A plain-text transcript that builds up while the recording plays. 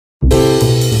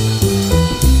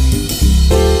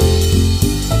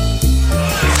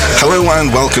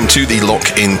and welcome to the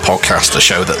Lock-In Podcast, the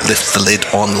show that lifts the lid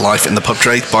on life in the pub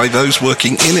trade by those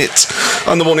working in it.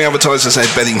 I'm the Morning Advertiser's Ed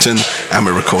Beddington, and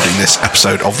we're recording this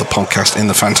episode of the podcast in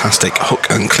the fantastic Hook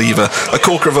and Cleaver, a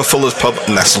corker of a Fuller's pub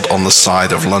nestled on the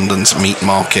side of London's meat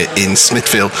market in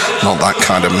Smithfield. Not that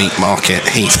kind of meat market,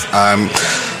 Heath.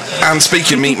 And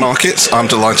speaking of meat markets, I'm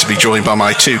delighted to be joined by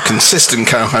my two consistent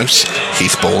co-hosts,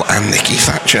 Heath Ball and Nikki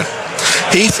Thatcher.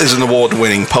 Heath is an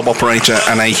award-winning pub operator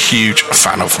and a huge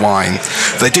fan of wine.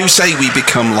 They do say we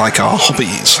become like our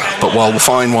hobbies, but while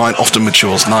fine wine often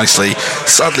matures nicely,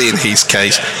 sadly in Heath's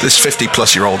case, this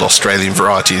 50-plus-year-old Australian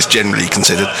variety is generally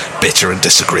considered bitter and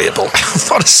disagreeable.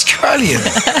 Not Australian.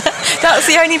 That was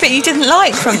the only bit you didn't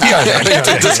like from that. I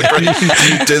didn't disagree.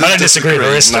 I don't disagree with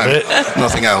the rest of it.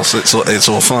 Nothing else. It's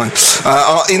all fine.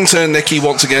 Our intern Nikki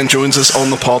once again joins us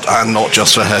on the pod, and not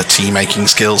just for her tea-making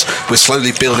skills. We're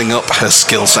slowly building up her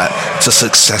skill set to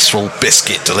successful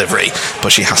biscuit delivery, but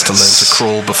she has to learn to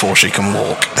crawl before she can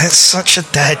walk. That's such a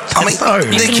dad.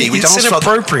 Nikki, it's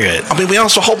inappropriate. We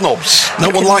asked for hobnobs. No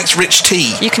one likes rich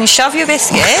tea. You can shove your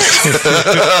biscuits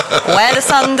where the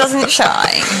sun doesn't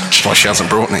shine. That's why she hasn't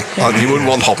brought any. You wouldn't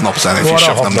want hobnobs then if you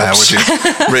shoved them there, would you?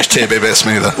 Rich tea would be a bit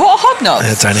smoother. What are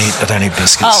hobnobs? I don't eat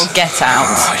biscuits. Oh, get out.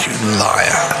 Oh, you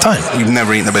liar. I don't. You've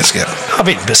never eaten a biscuit? I've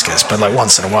eaten biscuits, but like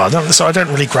once in a while. So I don't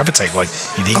really gravitate like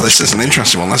eating. Oh, this is an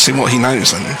interesting one. Let's see what he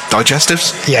knows then.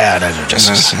 Digestives? Yeah, I know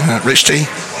digestives. Rich tea?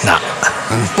 No.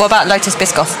 What about Lotus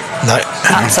Biscoff? No.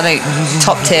 Absolute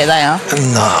top tier they are.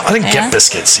 No, I didn't get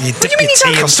biscuits. You dip your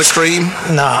tea in Custard cream?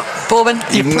 Nah. Bourbon?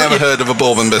 You've never heard of a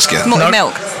bourbon biscuit? Malted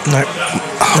milk? No.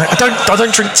 I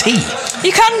don't drink tea.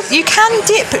 You can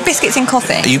dip biscuits in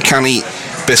coffee. You can eat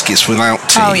biscuits without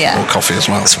tea or coffee as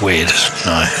well. That's weird.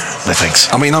 No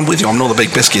thanks. I mean, I'm with you. I'm not a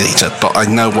big biscuit eater, but I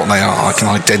know what they are. I can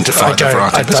identify the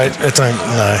variety of biscuits. I don't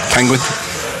know. Penguin?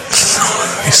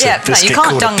 You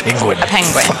can't dunk a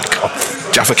penguin. Fuck off.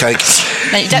 Jaffa cake?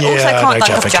 No, you can't dunk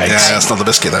Jaffa a Jaffa cake. cake. Yeah, it's not the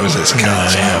biscuit though, is it? It's a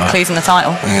cake. Clues in the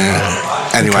title. Yeah.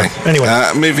 Anyway,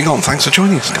 moving on. Thanks for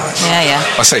joining us, guys. Yeah.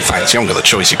 I say thanks. You haven't got the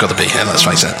choice. You've got to be here, let's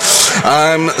face it.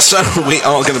 So we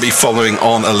are going to be following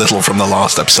on a little from the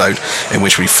last episode in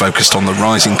which we focused on the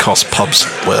rising cost pubs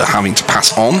were having to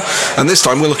pass on. And this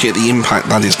time we're looking at the impact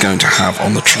that is going to have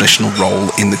on the traditional role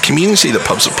in the community that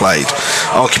pubs have played.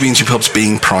 Are community pubs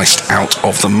being priced out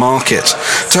of the market?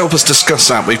 To help us discuss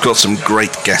that, we've got some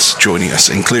great guests joining us,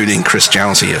 including Chris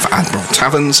Jowsey of Admiral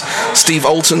Taverns, Steve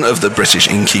Alton of the British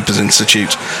Innkeepers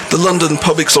Institute, the London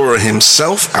pub explorer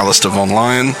himself, Alistair von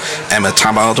Lyon, Emma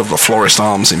Tabard of the Florist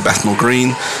Arms in Bethnal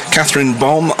Green, Catherine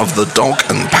Baum of the Dog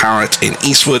and Parrot in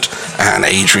Eastwood, and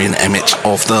Adrian Emmett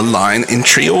of the Lion in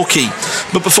Treorchy.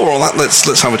 But before all that,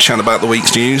 let's have a chat about the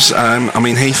week's news.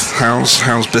 Heath,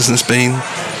 how's business been?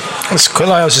 It's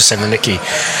cool. I was just saying to Nikki,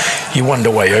 you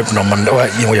wonder why you open on Monday.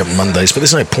 Well, we open Mondays, but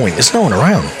there's no point. There's no one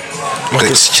around.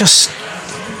 It's just.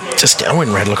 I went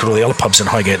and had a look at all the other pubs in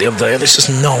Highgate the other day. There's just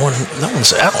no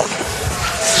one's out.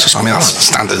 That's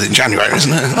standard in January,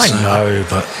 isn't it? I know,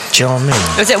 but do you know what I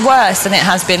mean? Was it worse than it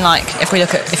has been like if you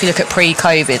look at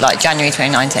pre-COVID, like January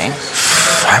 2019?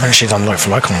 I haven't actually done like for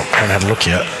like. I haven't had a look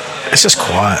yet. It's just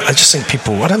quiet. I just think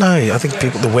people. I don't know. I think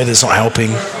the weather's not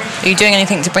helping. Are you doing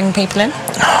anything to bring people in?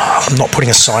 I'm not putting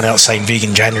a sign out saying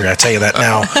vegan January, I tell you that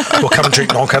now. We'll come and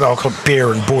drink non-alcoholic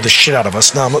beer and bore the shit out of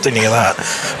us. No, I'm not doing any of that.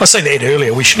 I was saying to Ed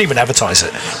earlier, we shouldn't even advertise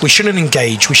it. We shouldn't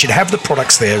engage. We should have the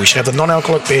products there. We should have the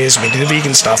non-alcoholic beers and we do the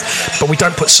vegan stuff, but we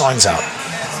don't put signs out.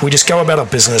 We just go about our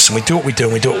business and we do what we do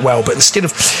and we do it well. But instead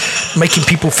of making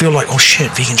people feel like, oh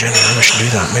shit, vegan January, maybe I should do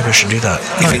that. Maybe I should do that.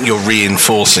 You think you're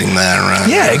reinforcing their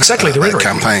exactly the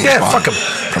campaign? Yeah, fuck them.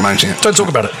 Promoting it. Don't talk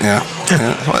about it. Yeah.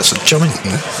 Well, that's do you know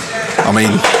what I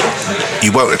mean?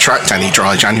 You won't attract any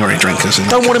dry January drinkers.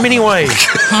 Don't want them anyway.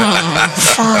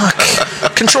 Fuck.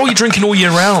 Control your drinking all year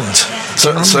round.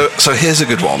 So here's a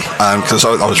good one, because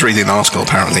I was reading an article,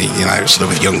 apparently, sort of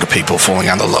with younger people falling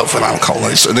out of love with alcohol,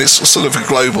 and it's sort of a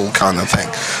global kind of thing.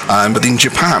 But in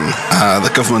Japan,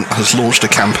 the government has launched a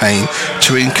campaign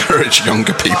to encourage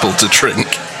younger people to drink,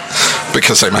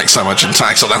 because they make so much in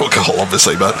tax on alcohol,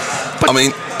 obviously. But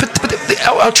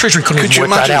our Treasury couldn't even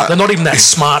work that out. They're not even that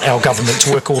smart, our government,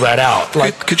 to work all that out.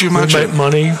 Like, could you imagine? We'll make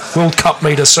money. World Cup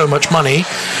made us so much money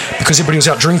because everybody was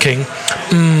out drinking.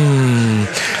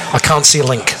 I can't see a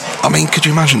link. I mean, could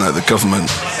you imagine, though, the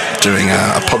government doing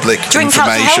a public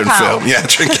information film? Yeah,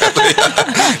 drink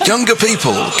out. Younger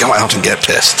people, go out and get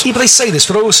pissed. Yeah, but they say this,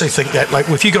 but I also think that, like,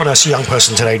 if you go and ask a young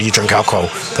person today, do you drink alcohol?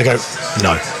 They go,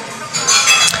 no.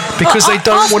 because they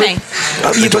don't Ask want me. to.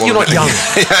 But you're not young.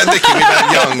 Yeah, Nicky, we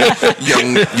don't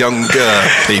younger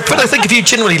people. But I think if you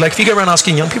generally, like, if you go around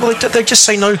asking young people, they just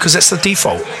say no because that's the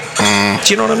default. Do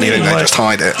you know what I mean? You think they just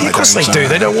hide it? Of course they do.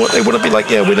 They don't want. They want to be like,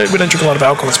 yeah, we don't drink a lot of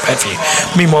alcohol. It's bad for you.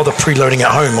 Meanwhile, they're preloading at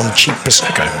home on cheap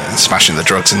prosecco. Smashing the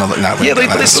drugs and all that. No, Yeah,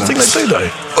 that's something they do though.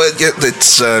 Well, yeah,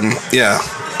 it's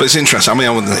but it's interesting. I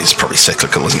mean, it's probably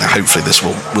cyclical, isn't it? Hopefully, this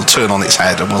will turn on its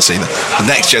head, and we'll see the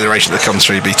next generation that comes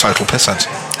through be total pissheads.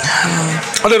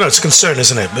 I don't know. It's a concern,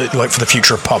 isn't it? But, like, for the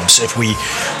future of pubs, if we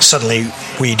suddenly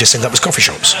just end up as coffee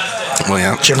shops. Well,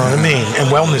 yeah. Do you know what I mean?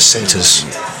 And wellness centres.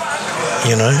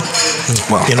 You know.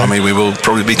 Well, I mean, we will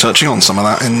probably be touching on some of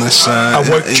that in this. A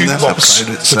woke in this jukebox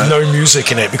episode. with no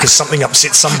music in it because something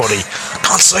upset somebody.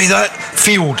 Can't say that.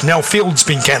 Field's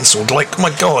been cancelled. Like,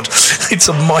 my God, it's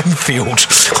a minefield.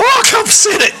 Oh, I've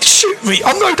said it. Shoot me.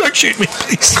 Oh no, don't shoot me,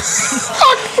 please.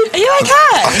 Are you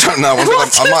okay? I don't know. I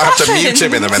might have to mute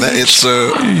him in a minute. He's just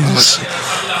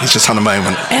had a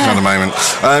moment. Yeah. He's had a moment.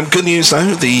 Good news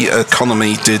though, the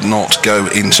economy did not go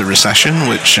into recession,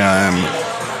 which I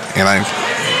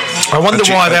wonder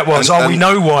why that was. We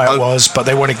know why it was, but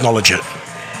they won't acknowledge it.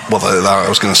 Well, I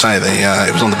was going to say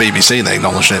it was on the BBC. They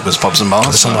acknowledged it was pubs and bars.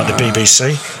 It's not like the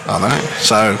BBC. I know.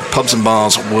 So pubs and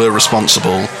bars were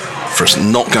responsible for us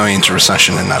not going into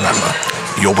recession in November.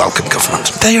 You're welcome,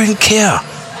 government. They don't care.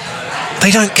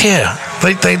 They don't care.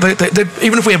 They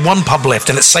even if we had one pub left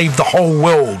and it saved the whole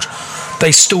world,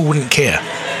 they still wouldn't care.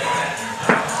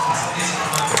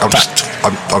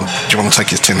 Do you want to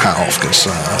take your tin hat off? Because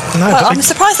I'm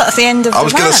surprised that's the end of. I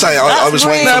was going to say I was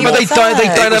waiting. No, but they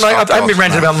don't. I haven't been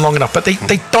ranting about them long enough. But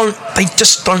they don't. They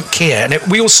just don't care. And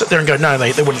we all sit there and go, no, they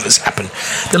wouldn't let this happen.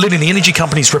 They're letting the energy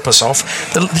companies rip us off.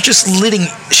 They're just letting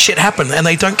shit happen, and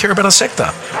they don't care about our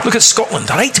sector. Look at Scotland.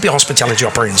 I'd hate to be a hospitality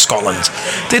operator in Scotland.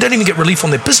 They don't even get relief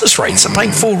on their business rates. They're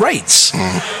paying full rates.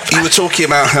 You were talking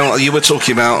about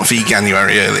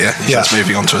veganuary earlier. Yeah. Just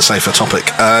moving on to a safer topic.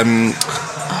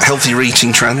 Healthier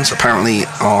eating trends apparently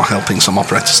are helping some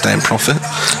operators stay in profit,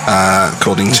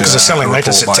 according to because they're selling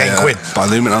lettuce at 10 quid by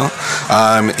Luminar.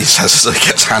 He says he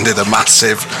gets handed a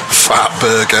massive fat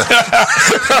burger.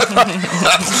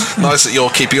 Nice that you're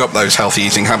keeping up those healthy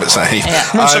eating habits there, Heath. Yeah.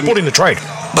 I'm supporting the trade.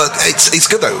 But it's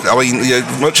good though. I mean,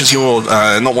 much as you're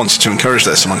not wanting to encourage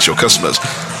this amongst your customers,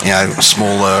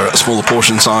 smaller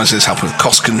portion sizes help with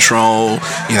cost control.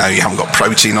 You haven't got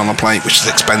protein on the plate, which is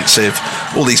expensive.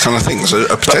 All these kind of things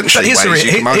are potentially ways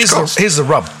you can manage costs. Here's the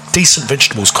rub. Decent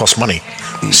vegetables cost money.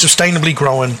 Sustainably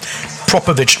grown,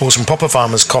 proper vegetables from proper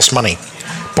farmers cost money.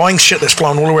 Buying shit that's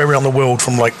flown all the way around the world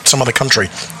from like some other country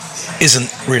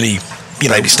isn't really,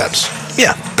 baby steps.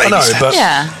 Yeah, Baby I know, steps. but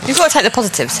You've got to take the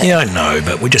positives here. yeah, I know,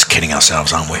 but we're just kidding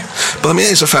ourselves, aren't we? But I mean,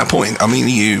 it's a fair point. I mean,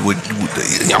 you're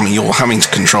having to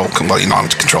control. Well, you're not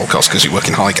having to control costs because you work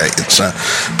in Highgate.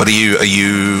 But are you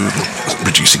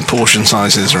reducing portion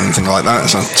sizes or anything like that?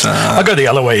 Is that, I go the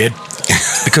other way, Ed,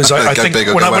 because I think big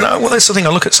or that's the thing. I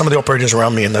look at some of the operators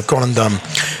around me, and they've gone and done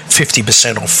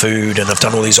 50% off food, and they've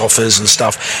done all these offers and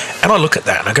stuff. And I look at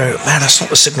that and I go, man, that's not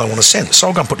the signal I want to send. So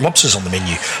I'll go and put lobsters on the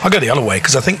menu. I go the other way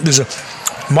because I think there's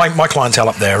my clientele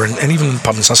up there, and even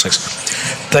pub in Sussex,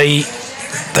 they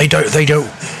don't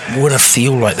want to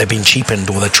feel like they're being cheapened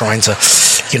or they're trying to,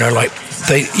 you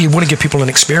want to give people an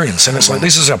experience, and it's like,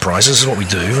 this is our price, this is what we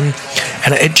do,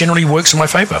 and it generally works in my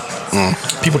favour.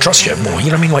 People trust you more.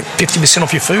 You know what I mean? Like 50%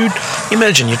 off your food.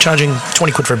 Imagine you're charging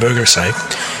 20 quid for a burger, say.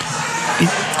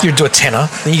 You do a tenner,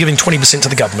 then you're giving 20% to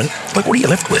the government. Like, what are you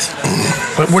left with?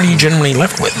 Like, what are you generally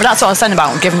left with? But that's what I was saying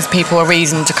about giving people a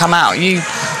reason to come out.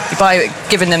 By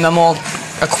giving them a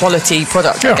quality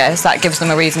product, I guess, that gives them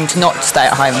a reason to not stay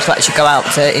at home, to actually go out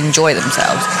to enjoy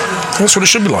themselves. That's what it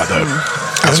should be like, though.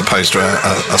 As opposed to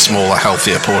a smaller,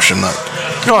 healthier portion that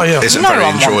isn't very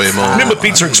enjoyable. Remember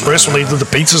Pizza Express when they did the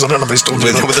pizzas? I don't know if they still do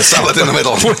that. With the salad in the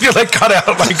middle. They cut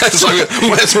out like...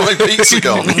 Where's my pizza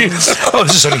gone? Oh,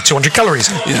 this is only 200 calories.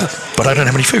 Yeah. But I don't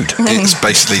have any food. It's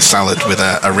basically salad with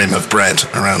a rim of bread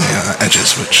around the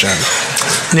edges, which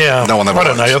no one ever I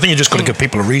don't know. likes. I think you just got to give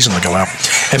people a reason to go out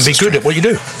and be good at what you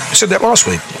do. I said that last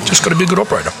week. Just got to be a good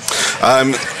operator.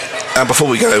 And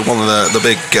before we go, one of the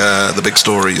big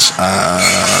stories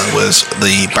was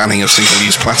the banning of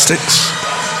single-use plastics.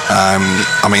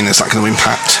 I mean, is that going to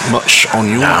impact much on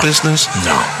your business?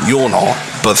 No. You're not,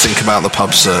 but think about the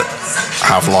pubs that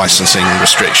have licensing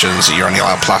restrictions, that you're only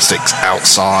allowed plastics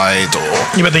outside, or...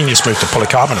 Yeah, but then you just move to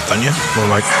polycarbonate, don't you? Or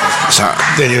like... Is that...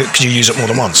 Because you use it more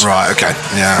than once. Right, okay,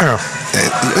 yeah.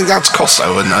 It adds cost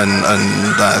though and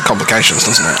complications,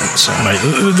 doesn't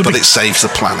it? But it saves the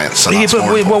planet. So that's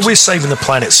more important. We're saving the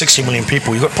planet. 60 million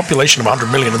people. You've got a population of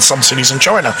 100 million in some cities in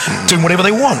China doing whatever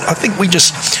they want. I think we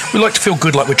like to feel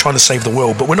good like we're trying to save the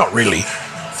world, but we're not really.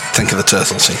 Think of the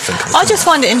turtles. I just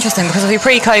find it interesting because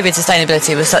pre-COVID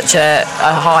sustainability was such a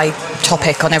high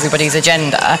topic on everybody's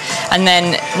agenda, and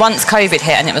then once COVID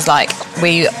hit and it was like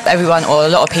everyone or a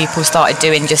lot of people started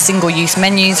doing just single-use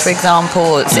menus, for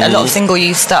example, a lot of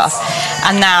single-use stuff,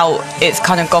 and now it's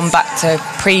kind of gone back to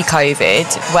pre-COVID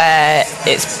where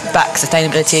it's back,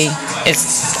 sustainability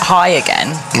is high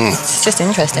again. It's just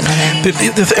interesting, I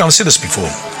think. I've said this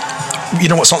before. You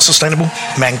know what's not sustainable?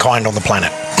 Mankind on the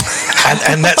planet.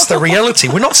 And that's the reality.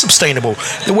 We're not sustainable.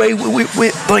 The way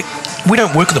we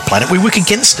don't work with the planet, we work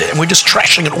against it, and we're just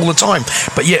trashing it all the time.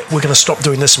 But yet we're going to stop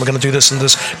doing this, and we're going to do this and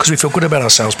this because we feel good about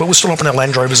ourselves. But we're still up in our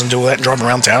Land Rovers and do all that and drive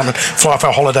around town and fly off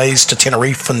our holidays to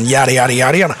Tenerife and yada yada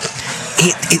yada yada.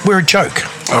 We're a joke.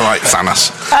 All right,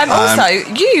 Thanos. Also,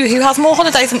 you who has more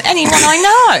holidays than anyone I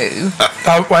know.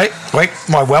 Oh, wait.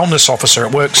 My wellness officer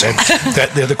at work said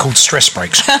that they're called stress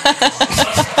breaks.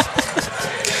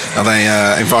 Are they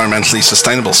environmentally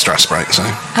sustainable stress breaks?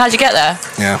 How'd you get there?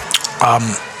 Yeah.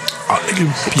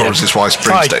 Boris his wife's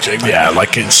broomstick. Yeah,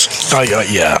 like it's. Like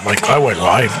I won't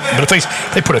lie, but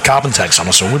if they put a carbon tax on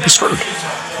us all, we'd be screwed.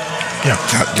 Yeah.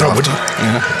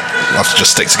 You'll have to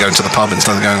just stick to going to the pub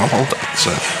instead of going on holiday.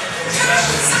 So.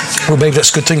 Well, maybe that's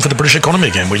a good thing for the British economy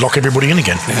again. We lock everybody in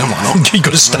again. Yeah, why not? You've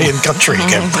got to stay in country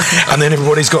again. And then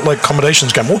everybody's got like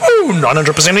accommodations going, woohoo,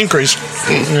 900% increase.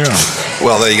 Yeah.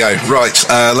 Well, there you go. Right,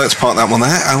 let's park that one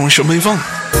there and we shall move on.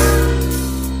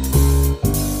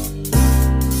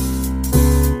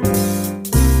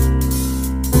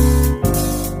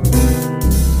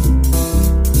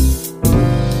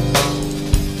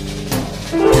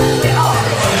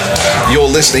 You're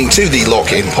listening to the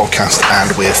Lock-In podcast,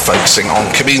 and we're focusing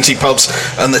on community pubs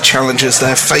and the challenges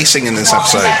they're facing in this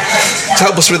episode. To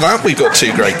help us with that, we've got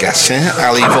two great guests here.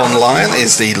 Ali von Lyon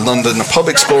is the London Pub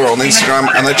Explorer on Instagram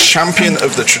and a champion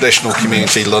of the traditional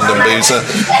community London boozer,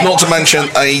 not to mention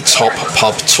a top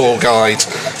pub tour guide.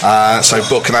 So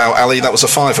book now, Ali. That was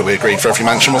a £5 we agreed for every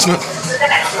mention, wasn't it?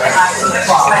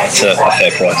 It's a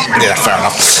fair price. Yeah, fair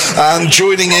enough. And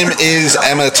joining him is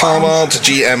Emma Tarward,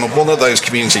 GM of one of those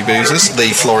community boozers, the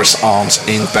Florist Arms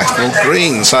in Bethnal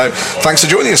Green. So thanks for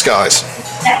joining us, guys.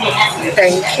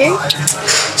 Thank you.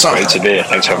 So, Great to be here.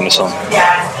 Thanks for having us on.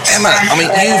 Emma, I mean,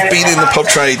 you've been in the pub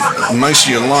trade most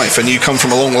of your life, and you come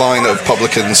from a long line of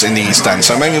publicans in the East End.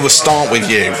 So maybe we'll start with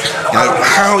you.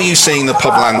 How are you seeing the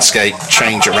pub landscape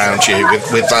change around you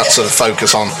with that sort of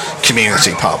focus on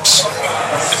community pubs?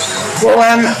 Well,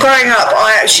 growing up,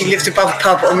 I actually lived above a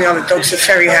pub on the Isle of Dogs, the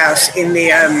Ferry House, in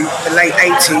the late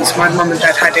 80s. My mum and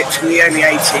dad had it from the early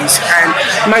 80s, and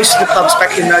most of the pubs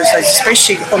back in those days,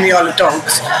 especially on the Isle of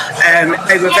Dogs,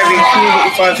 they were very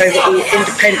community-fied. They were all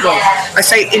independent. Well, I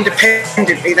say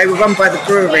independently. They were run by the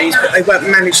breweries, but they weren't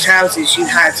managed houses. You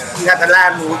had the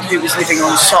landlord who was living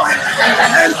on site.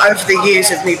 Over the years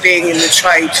of me being in the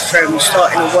trade, from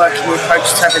starting and working in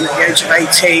pubs tavern at the age of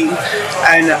 18,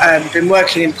 and been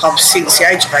working in pubs since the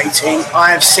age of 18,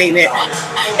 I have seen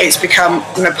it's become,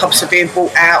 pubs are being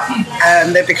bought out,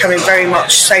 they're becoming very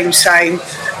much same,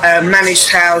 managed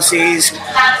houses.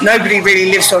 Nobody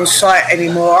really lives on site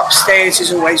anymore. Upstairs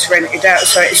is always rented out,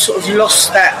 so it's sort of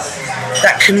lost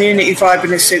that community vibe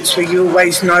in a sense where you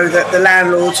always know that the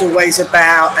landlord's always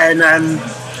about, and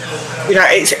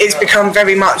it's become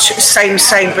very much same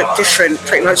but different.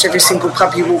 Pretty much every single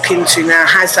pub you walk into now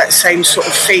has that same sort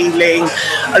of feeling.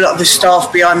 A lot of the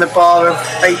staff behind the bar,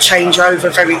 they change over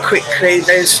very quickly.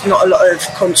 There's not a lot of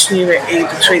continuity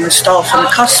between the staff and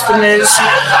the customers.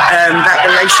 That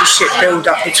relationship build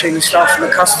up between the staff and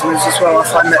the customers as well. I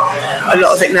find that a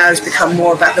lot of it now has become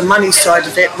more about the money side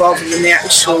of it rather than the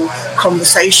actual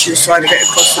conversation side of it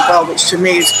across the bar, which to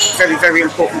me is a very, very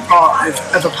important part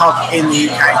of a pub in the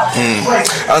UK.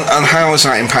 And how is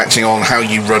that impacting on how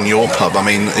you run your pub? I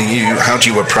mean, how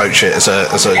do you approach it as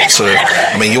a sort of?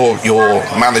 I mean, you're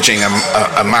managing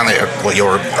a manager. Well,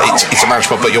 it's a managed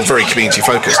pub, but you're very community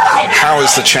focused. How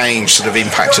has the change sort of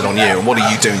impacted on you, and what are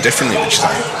you doing differently, would you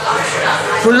say?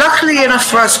 Well, luckily enough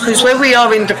for us, because where we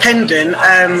are independent,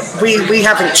 we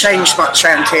haven't changed much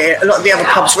around here. A lot of the other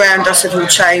pubs around us have all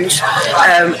changed.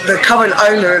 The current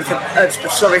owner of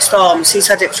the Florist Arms, he's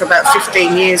had it for about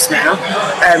 15 years now.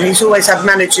 He's pubs always have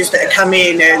managers that have come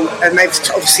in and they've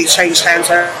obviously changed hands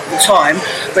over time,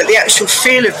 but the actual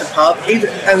feel of the pub,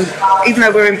 even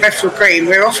though we're in Bethnal Green,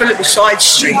 we're off a little side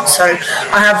street. So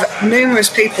I have numerous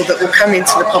people that will come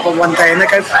into the pub on one day and they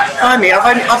go, blimey,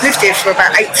 I've lived here for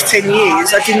about 8 to 10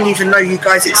 years. I didn't even know you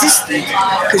guys existed,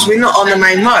 because we're not on the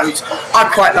main road. I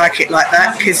quite like it like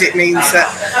that, because it means that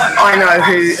I know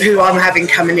who I'm having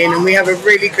coming in, and we have a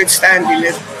really good standing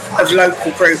of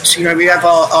local groups. You know, we have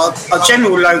our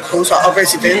general locals, our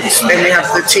residents, then we have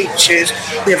the teachers,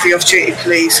 we have the off-duty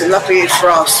police, and luckily for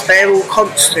us, they're all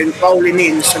constant rolling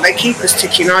in, so they keep us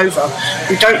ticking over.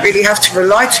 We don't really have to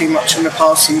rely too much on the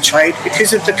passing trade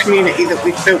because of the community that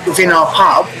we've built within our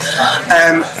pub.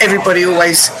 Everybody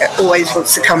always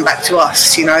wants to come back to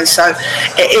us, you know, so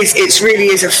it really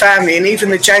is a family. And even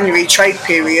the January trade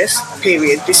period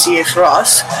this year for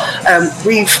us,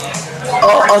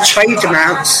 our trade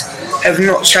amounts have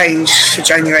not changed for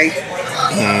January.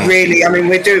 Really, I mean,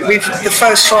 we've the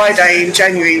first Friday in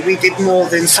January, we did more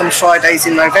than some Fridays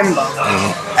in November,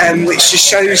 which just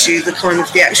shows you the kind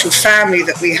of the actual family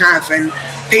that we have. And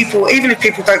people, even if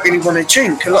people don't really want to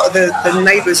drink, a lot of the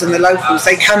neighbours and the locals,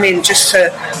 they come in just to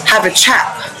have a chat,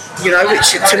 you know,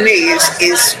 which to me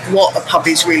is what a pub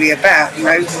is really about, you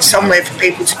know, somewhere for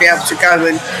people to be able to go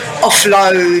and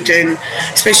offload, and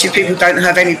especially if people don't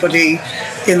have anybody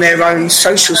in their own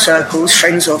social circles,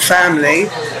 friends or family,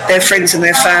 their friends and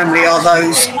their family are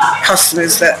those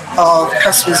customers that are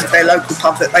customers of their local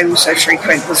pub that they also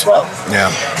frequent as well.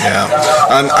 Yeah.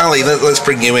 Ali, let's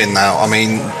bring you in now. I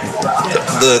mean,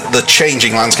 the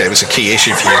changing landscape is a key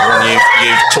issue for you, and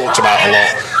you've talked about a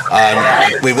lot.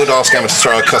 We would ask Emma to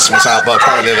throw our customers out, but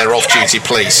apparently they're off-duty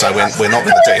police, so we're not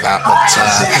going to do that.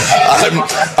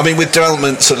 But I mean, with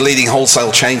development sort of leading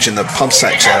wholesale change in the pub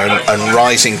sector and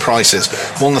rising prices,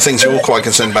 one of the things you're all quite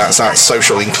concerned about is that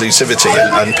social inclusivity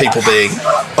and people being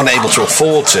unable to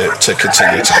afford to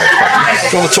continue to go pub.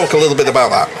 Do you want to talk a little bit about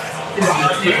that?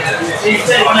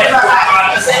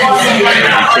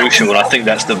 Crucial, and I think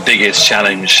that's the biggest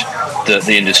challenge that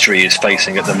the industry is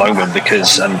facing at the moment,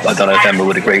 because, and I don't know if Emma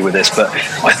would agree with this, but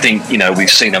I think, you know, we've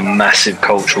seen a massive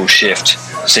cultural shift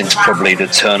since probably the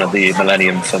turn of the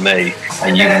millennium for me,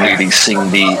 and you've really seen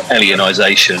the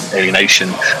alienation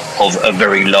of a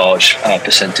very large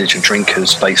percentage of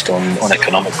drinkers based on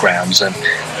economic grounds. And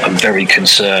I'm very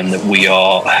concerned that we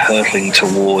are hurtling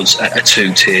towards a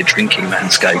two-tier drinking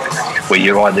landscape, where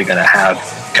you're either going to have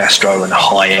gastro and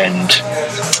high-end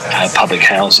public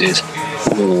houses,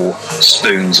 or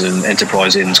spoons and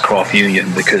enterprise inns, craft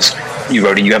union, because you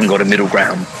haven't got a middle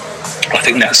ground. I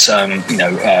think that's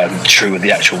true of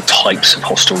the actual types of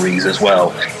hostelries as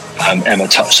well. Emma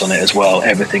touched on it as well.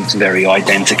 Everything's very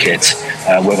identikit,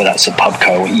 whether that's a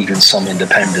pubco or even some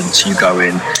independents. You go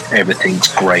in, everything's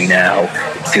grey now.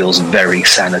 It feels very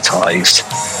sanitised.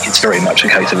 It's very much a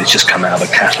case of it's just come out of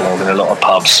a catalogue, and a lot of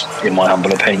pubs, in my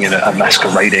humble opinion, are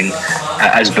masquerading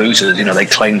as boozers. You know, they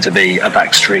claim to be a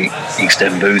backstreet East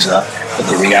End boozer, but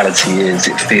the reality is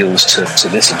it feels to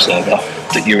this observer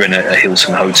that you're in a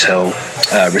Hilton hotel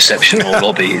reception or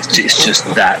lobby. It's just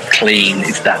that clean,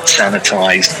 it's that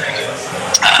sanitised.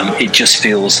 It just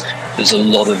feels there's a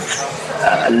lot of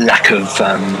lack of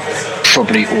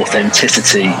probably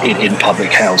authenticity in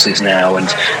public houses now,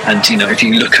 and you know, if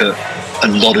you look at a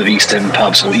lot of East End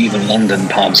pubs, or even London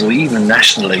pubs, or even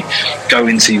nationally, go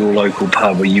into your local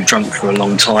pub where you've drunk for a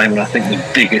long time, and I think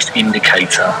the biggest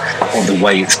indicator of the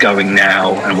way it's going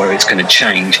now and where it's going to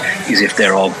change is if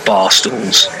there are bar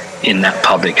stools in that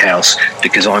public house,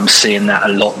 because I'm seeing that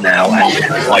a lot now,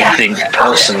 and I think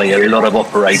personally a lot of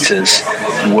operators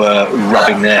were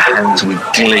rubbing their hands with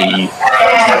glee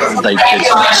that they could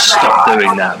stop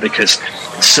doing that, because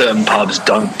certain pubs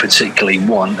don't particularly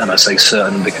want, and I say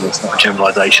certain because it's not a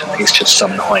generalisation, it's just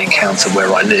some that I encounter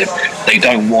where I live, they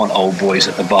don't want old boys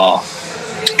at the bar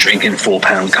drinking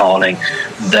 £4 Carling.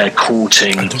 They're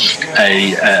courting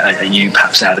a new,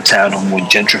 perhaps out of town or more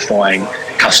gentrifying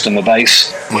customer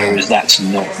base, whereas that's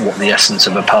not what the essence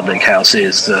of a public house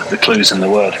is. The clue's in the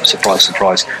word, surprise,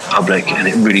 surprise, public, and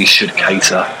it really should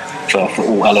cater for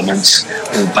all elements,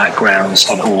 all backgrounds,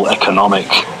 and all economic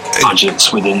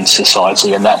budgets within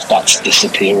society, and that's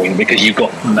disappearing because you've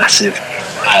got massive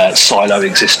silo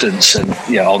existence. And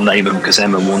I'll name them because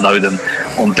Emma will know them.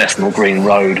 On Bethnal Green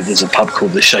Road, there's a pub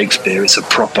called the Shakespeare. It's a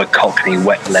proper Cockney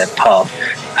wet-led pub,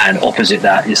 and opposite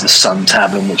that is the Sun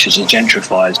Tavern, which is a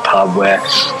gentrified pub where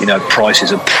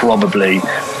prices are probably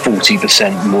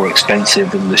 40% more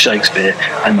expensive than the Shakespeare,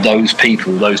 and those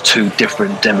people, those two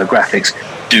different demographics,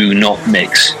 do not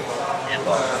mix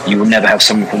You will never have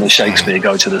someone from the Shakespeare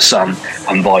go to the Sun,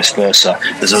 and vice versa.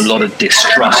 There's a lot of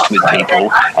distrust with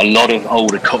people. A lot of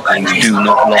older cockneys do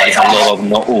not like, a lot of them,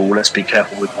 not all, let's be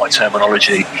careful with my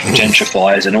terminology,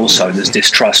 gentrifiers, and also there's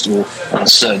distrust or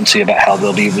uncertainty about how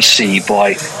they'll be received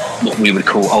by what we would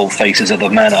call old faces of the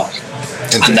manor.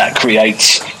 And that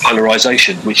creates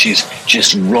polarisation, which is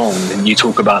just wrong. And you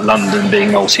talk about London being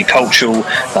multicultural,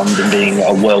 London being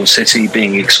a world city,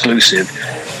 being exclusive.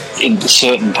 In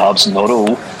certain pubs, not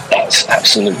all, that's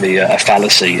absolutely a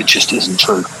fallacy. It just isn't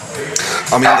true.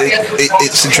 I mean,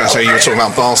 it's interesting. You were talking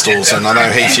about bar stools, and I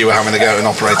know, Heath, you were having to go and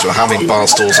operator were having bar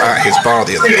stools at his bar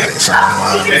the other day. So,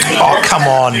 oh, come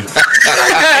on.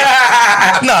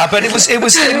 No, but it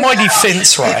was in my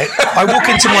defence, right? I walk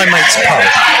into my mate's pub,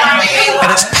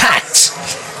 and it's packed.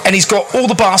 And he's got all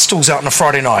the bar stools out on a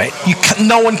Friday night.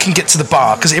 No one can get to the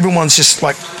bar because everyone's just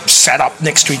like sat up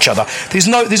next to each other. There's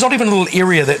not even a little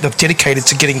area that they've dedicated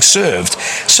to getting served.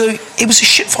 So it was a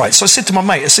shit fight. So I said to my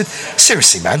mate, I said,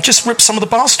 seriously, man, just rip some of the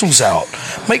bar stools out.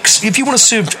 If you want to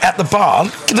serve at the bar,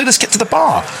 let us get to the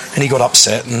bar. And he got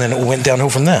upset, and then it all went downhill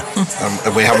from there.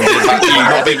 And we haven't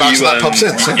been back to that pub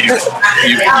since.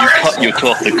 You cut your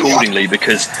cloth accordingly,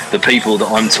 because the people that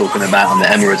I'm talking about and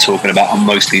that Emma are talking about are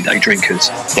mostly day drinkers.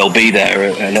 They'll be there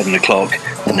at 11 o'clock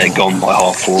and they're gone by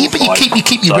 4:30. Yeah, but you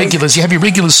keep your regulars. You have your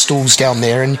regular stalls down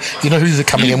there, and you know who they're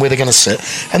coming in, where they're going to sit,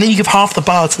 and then you give half the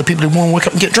bar to the people who want to wake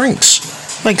up and get drinks.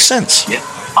 Makes sense. Yeah.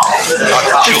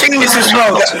 The thing is as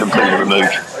well that completely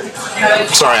removed.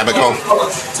 Sorry, Emma, go on.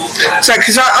 So,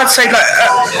 because I'd say, like,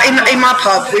 in my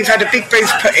pub, we've had a big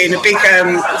booth put in, a big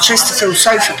Chesterfield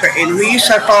sofa put in. We used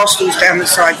to have bar stools down the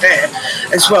side there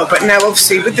as well. But now,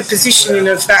 obviously, with the positioning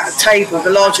of that table, the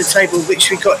larger table,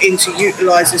 which we got in to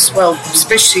utilise as well,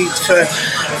 especially for,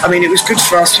 I mean, it was good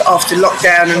for us after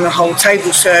lockdown and the whole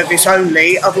table service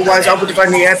only. Otherwise, I would have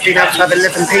only been able to have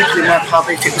 11 people in my pub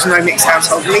if it was no mixed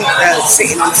household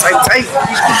sitting on the same table.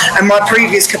 And my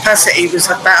previous capacity was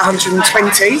about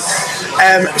 120.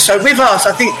 So with us,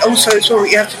 I think also as well what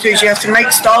you have to do is you have to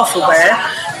make staff aware,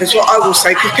 is what I will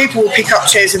say, because people will pick up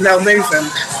chairs and they'll move them.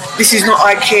 This is not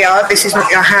IKEA, this is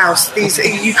not your house.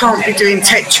 You can't be doing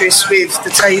Tetris with the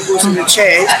tables and the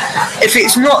chairs. If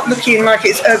it's not looking like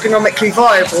it's ergonomically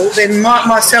viable, then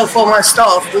myself or my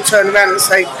staff will turn around and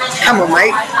say, come on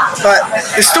mate, but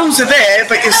the stools are there,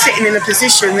 but you're sitting in a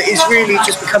position that is really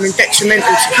just becoming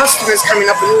detrimental to customers coming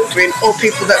up and ordering, or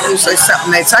people that are also sat on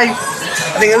their table.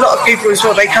 I think a lot of people as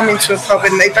well, they come into a pub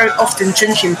and they don't often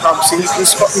drink in pubs, and you can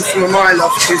spot them from a mile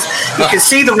off because you can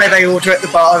see the way they order at the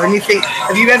bar, and you think,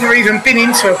 have you ever even been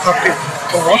into a pub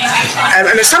before? And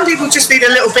some people just need a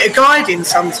little bit of guiding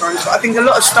sometimes, but I think a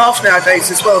lot of staff nowadays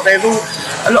as well,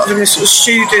 a lot of them are sort of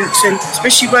students, and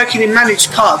especially working in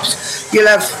managed pubs, you'll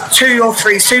have 2 or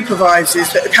 3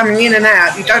 supervisors that are coming in and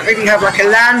out. You don't really have like a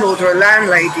landlord or a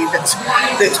landlady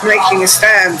that's making a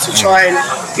stand to try and,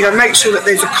 you know, make sure that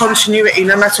there's a continuity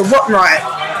no matter what night,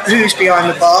 who's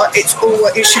behind the bar. It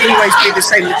should always be the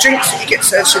same. The drinks that you get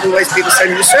served should always be the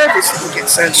same. The service that you get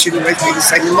served should always be the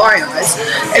same in my eyes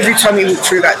every time you walk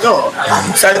through that door.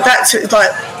 So that's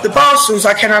like the bar stools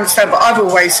I can understand, but I've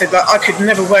always said that I could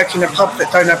never work in a pub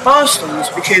that don't have bar stools,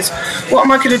 because what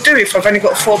am I going to do if I've only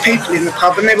got 4 people in the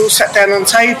pub and they're all sat down on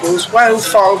tables well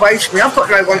far away from me? I've got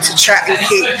no one to chat and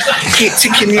keep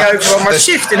ticking me over on my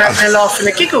shift and having a laugh and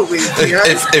a giggle with, you know?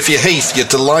 If you're Heath, you're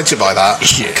delighted by that,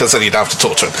 because then you'd have to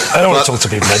talk to him. I don't want to talk to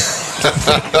people then.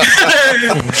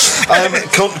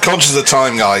 Conscious of the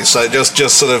time, guys, so just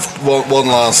sort of one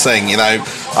last thing, you know,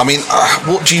 I mean,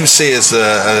 what do you see as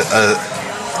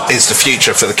is the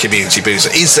future for the community boozer?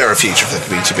 Is there a future for the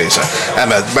community boozer?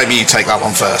 Emma, maybe you take that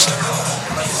one first.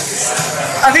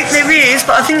 I think there is,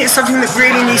 but I think it's something that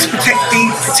really needs to be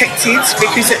protected,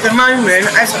 because at the moment,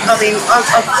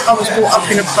 I was brought up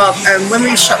in a pub, and when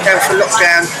we shut down for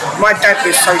lockdown, my dad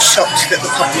was so shocked that the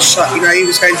pub was shut. You know, he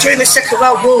was going, during the Second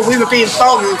World War, we were being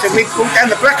bombed and we pulled down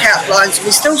the blackout blinds and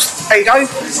we still stayed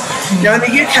open. You know, and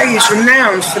the UK is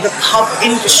renowned for the pub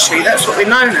industry. That's what we're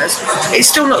known as. It's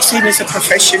still not seen as a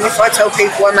profession. If I tell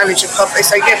people I manage a pub, they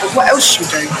say, yeah, but what else do you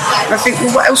do? And I think,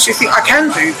 well, what else do you think I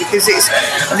can do? Because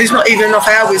there's not even enough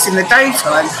hours in the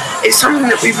daytime. It's something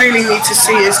that we really need to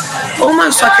see as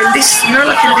almost like a list, you know,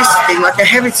 like a listing, like a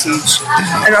heritage.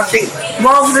 And I think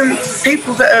rather than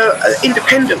people that are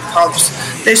independent pubs,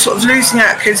 they're sort of losing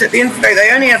out, because at the end of the day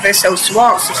they only have themselves to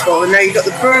answer for, and now you've got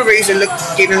the breweries are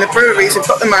looking, and the breweries have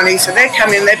got the money, so they're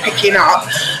coming, they're picking up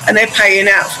and they're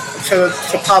paying out for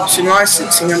pubs and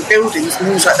licensing and buildings and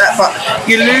things like that. But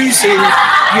you're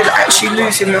actually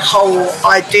losing the whole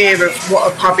idea of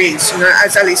what a pub is. You know,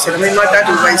 as Ali said, I mean, my dad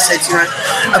always said, you know,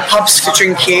 a pub's for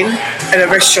drinking and a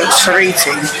restaurant's for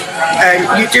eating.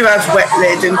 You do have wet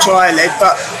lead and dry lead,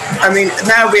 but I mean,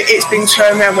 now it's been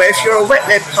turned around where if you're a wet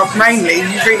lead pub mainly,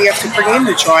 you really have to bring in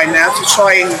the dry now to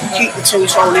try and keep the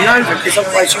tools rolling over, because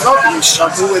otherwise you are going to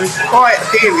struggle. And quiet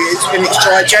periods when it's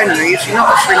dry January, if you're not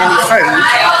offering any food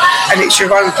and it's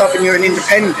your own pub and you're an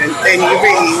independent, then you're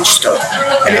really in stock.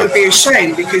 And it would be a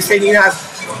shame, because then you have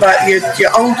like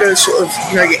your older sort of,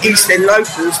 you know, your East End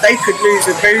locals, they could lose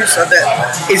a boozer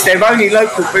that is their only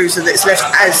local boozer that's left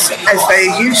as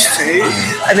they're used to,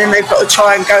 and then they've got to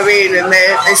try and go in and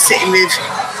they're sitting with,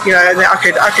 you know, and I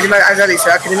could imagine, as Ali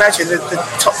said, I can imagine the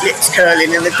top lips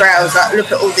curling and the growls, like,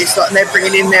 look at all this, like, and they're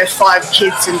bringing in their 5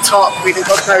 kids and Tarquin and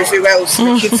God knows who else,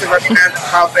 and the kids are running around the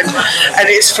pub, and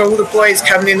it's for all the boys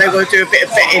coming in, they want to do a bit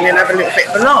of betting and have a little bit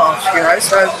of a laugh, you know,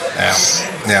 so...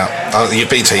 Yeah. Oh, you've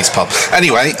been to his pub.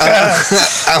 Anyway,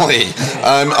 Ali,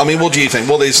 I mean, what do you think?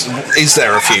 Is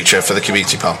there a future for the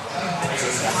community pub?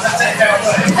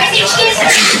 I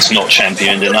think it's not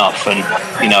championed enough, and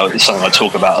you know, it's something I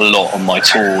talk about a lot on my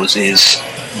tours, is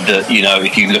that, you know,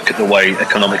 if you look at the way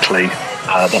economically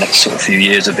the next sort of few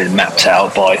years have been mapped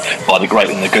out by the great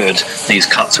and the good, these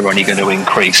cuts are only going to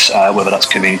increase, whether that's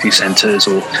community centres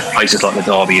or places like the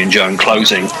Derby and Joan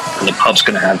closing, and the pub's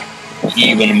going to have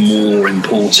even more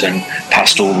important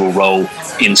pastoral role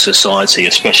in society,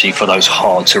 especially for those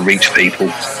hard to reach people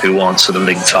who aren't sort of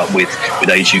linked up with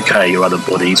Age UK or other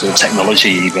bodies or technology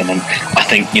even. And I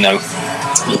think, you know,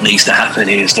 what needs to happen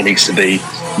is there needs to be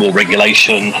more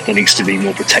regulation, there needs to be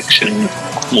more protection,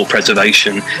 more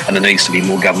preservation, and there needs to be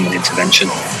more government intervention,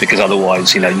 because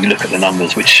otherwise, you know, you look at the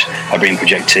numbers which are being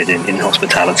projected in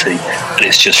hospitality, and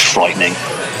it's just frightening.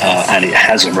 And it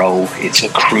has a role, it's a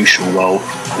crucial role,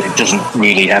 but it doesn't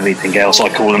really have anything else. I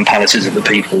call them palaces of the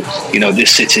people. You know,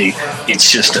 this city,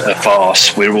 it's just a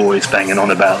farce. We're always banging on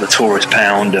about the tourist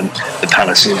pound and the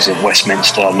palaces of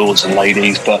Westminster, lords and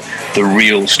ladies, but the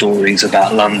real stories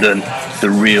about London, the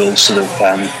real sort of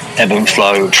ebb and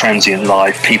flow of transient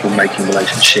life, people making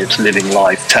relationships, living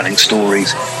life, telling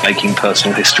stories, making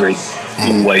personal history,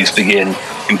 always begin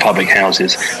in public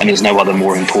houses, and there's no other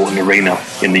more important arena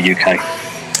in the UK.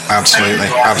 Absolutely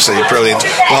brilliant.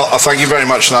 Well, thank you very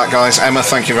much for that, guys. Emma,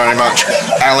 thank you very much.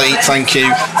 Ali, thank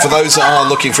you. For those that are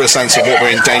looking for a sense of what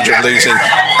we're in danger of losing,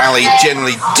 Ali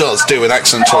generally does do an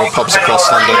excellent tour of pubs across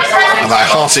London, and I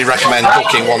heartily recommend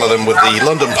booking one of them with the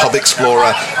London Pub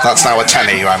Explorer. That's now a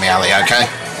tenner, you owe me, Ali,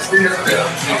 okay?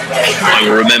 I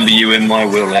will remember you in my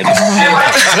will, Ed.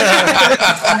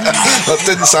 That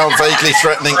didn't sound vaguely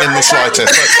threatening in the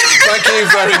slightest, but thank you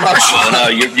very much. Oh, no,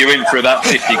 you're in for about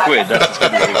 50 quid. That's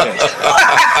going to be okay.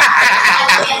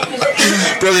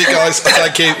 Brilliant, guys.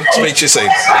 Thank you. Speak to you soon.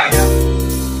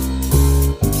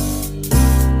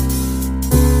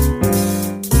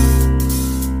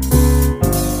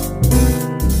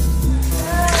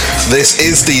 This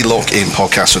is the Lock-In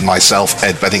podcast with myself,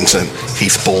 Ed Beddington,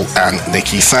 Heath Ball and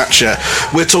Nikki Thatcher.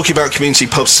 We're talking about community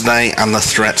pubs today and the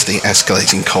threat the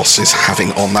escalating costs is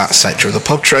having on that sector of the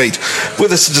pub trade.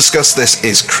 With us to discuss this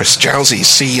is Chris Jowsey,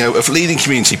 CEO of leading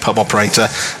community pub operator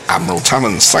Admiral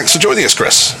Taverns. Thanks for joining us,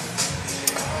 Chris.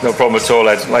 No problem at all,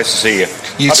 Ed. Nice to see you.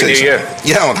 Happy New Year.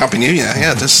 Yeah, well, Happy New Year.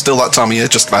 Yeah, there's still that time of year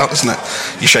just about, isn't it?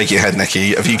 You shake your head,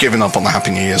 Nikki. Have you given up on the Happy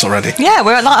New Year's already? Yeah,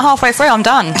 we're like halfway through. I'm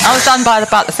done. I was done by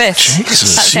about the 5th.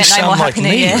 Jesus, that's you it. No more sound Happy like New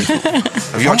me. Year.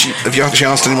 Have you actually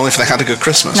asked anyone if they had a good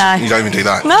Christmas? No. You don't even do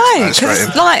that? No, That's because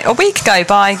great. like a week ago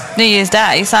by New Year's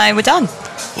Day, so we're done.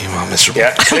 You are miserable.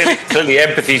 Yeah, clearly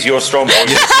empathy's your strong point.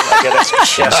 I get it.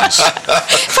 Yes.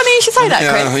 Funny you should say that,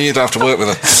 Yeah, Chris. you'd have to work with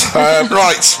her.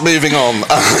 Right, moving on.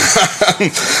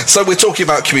 So we're talking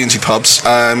about community pubs.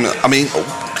 I mean,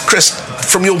 Chris,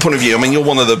 from your point of view, I mean, you're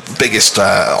one of the biggest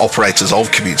operators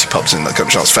of community pubs in the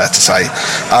country, that's fair to say.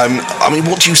 I mean,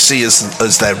 what do you see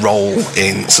as their role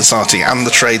in society and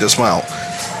the trade as well?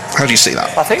 How do you see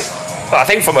that? I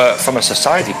think from a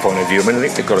society point of view, I mean, I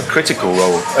think they've got a critical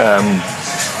role.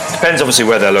 Depends obviously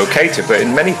where they're located, but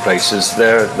in many places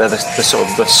they're the sort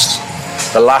of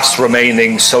the last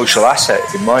remaining social asset,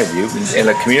 in my view, in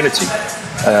a community.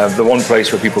 The one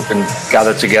place where people can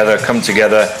gather together, come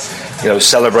together, you know,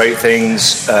 celebrate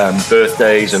things,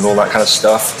 birthdays and all that kind of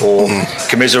stuff, or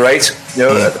commiserate, you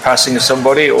know, at the passing of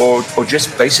somebody, or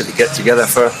just basically get together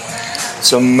for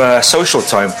some social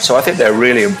time. So I think they're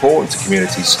really important to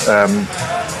communities, and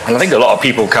I think a lot of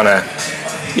people kind of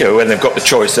when they've got the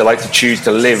choice, they like to choose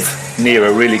to live near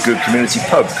a really good community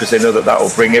pub because they know that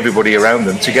will bring everybody around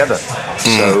them together.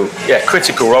 So,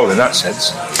 critical role in that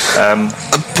sense.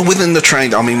 But within the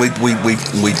trade, I mean, we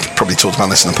probably talked about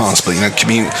this in the past, but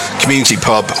community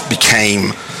pub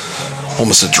became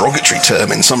almost a derogatory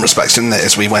term in some respects, didn't it?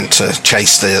 As we went to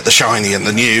chase the shiny and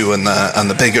the new and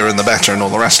the bigger and the better and all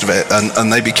the rest of it,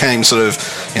 and they became sort of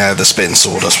the spit and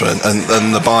sawdust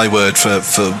and the byword for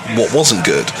what wasn't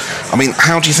good. I mean,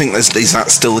 how do you think is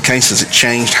that still the case? Has it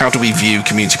changed? How do we view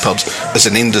community pubs as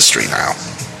an industry now?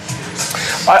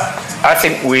 I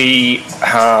think we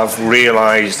have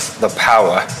realised the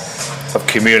power of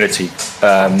community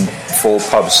for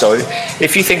pubs. So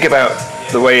if you think about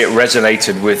the way it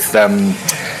resonated with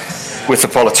the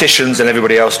politicians and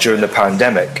everybody else during the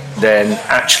pandemic, then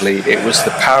actually it was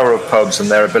the power of pubs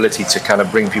and their ability to kind of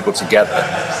bring people together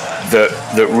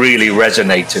that really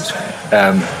resonated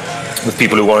with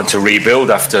people who wanted to rebuild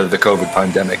after the COVID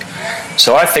pandemic.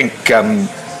 So I think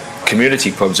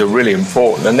community pubs are really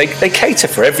important, and they cater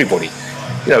for everybody.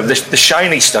 The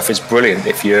shiny stuff is brilliant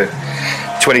if you're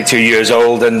 22 years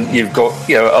old and you've got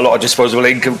a lot of disposable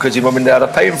income because your mum and dad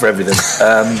are paying for everything.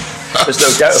 There's no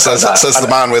doubt about that. Says the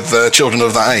man with children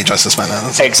of that age, I suspect.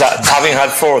 Exactly. Having had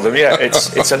 4 of them,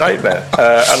 it's a nightmare.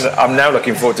 And I'm now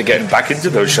looking forward to getting back into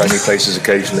those shiny places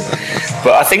occasionally.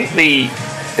 But I think the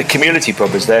community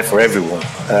pub is there for everyone.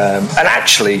 And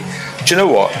actually, do you know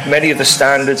what? Many of the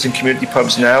standards in community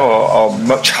pubs now are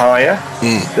much higher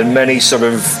than many sort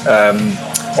of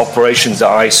operations that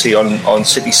I see on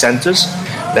city centres.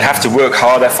 They have to work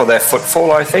harder for their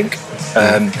footfall, I think.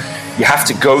 You have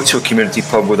to go to a community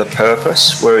pub with a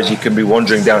purpose, whereas you can be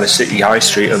wandering down a city high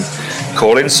street and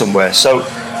call in somewhere. So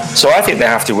I think they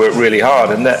have to work really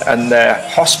hard, and their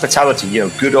hospitality,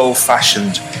 good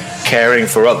old-fashioned caring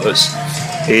for others,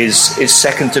 is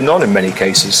second to none in many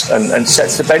cases, and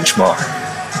sets the benchmark.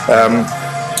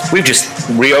 We've just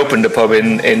reopened a pub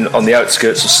on the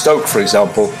outskirts of Stoke, for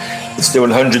example. It's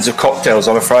doing hundreds of cocktails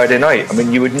on a Friday night. I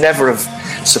mean, you would never have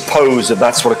supposed that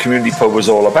that's what a community pub was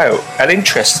all about. And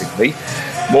interestingly,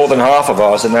 more than half of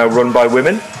ours are now run by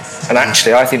women. And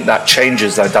actually, I think that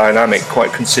changes their dynamic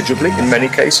quite considerably in many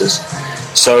cases.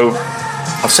 So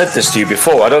I've said this to you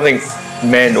before. I don't think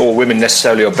men or women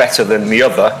necessarily are better than the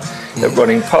other at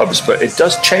running pubs, but it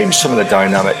does change some of the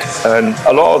dynamic. And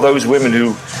a lot of those women who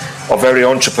are very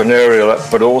entrepreneurial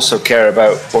but also care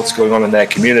about what's going on in their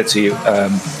community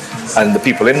and the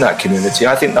people in that community,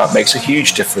 I think that makes a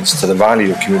huge difference to the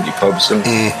value of community pubs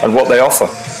and what they offer.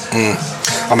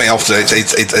 I mean, often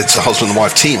it's a husband and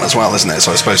wife team as well, isn't it?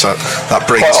 So I suppose that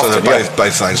brings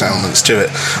both those elements to it.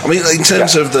 I mean, in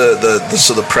terms of the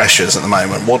sort of pressures at the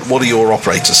moment, what are your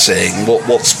operators seeing?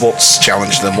 What's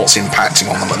challenging them? What's impacting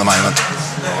on them at the moment?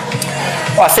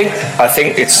 Well, I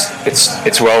think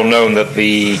it's well known that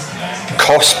the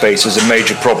cost base is a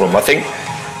major problem. I think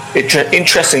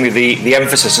interestingly the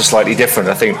emphasis is slightly different,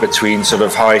 I think, between sort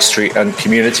of high street and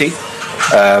community.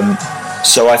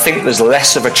 So I think there's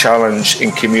less of a challenge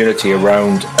in community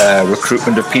around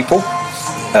recruitment of people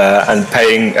and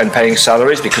paying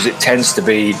salaries, because it tends to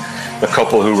be the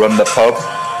couple who run the pub,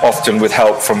 often with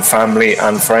help from family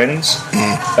and friends.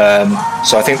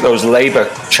 So I think those labour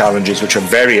challenges, which are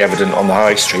very evident on the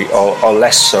high street, are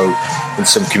less so in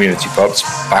some community pubs,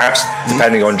 perhaps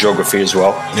depending on geography as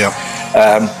well.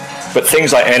 But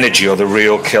things like energy are the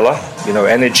real killer.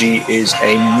 Energy is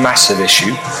a massive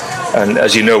issue. And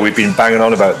as you know, we've been banging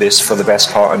on about this for the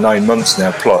best part of 9 months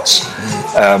now plus.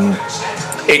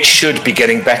 It should be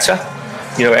getting better.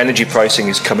 Energy pricing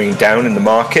is coming down in the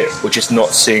market. We're just not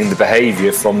seeing the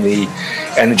behaviour from the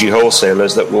energy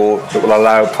wholesalers that will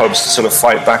allow pubs to sort of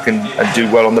fight back and do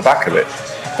well on the back of it.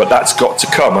 But that's got to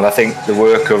come, and I think the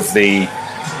work of the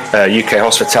UK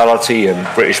Hospitality and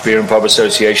British Beer and Pub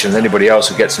Association and anybody else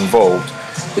who gets involved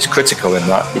is critical in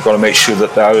that. We've got to make sure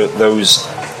that those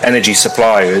energy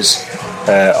suppliers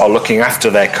are looking after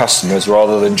their customers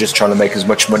rather than just trying to make as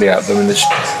much money out of them in as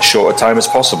short a time as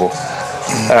possible.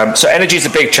 So energy is a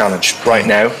big challenge right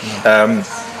now.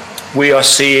 We are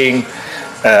seeing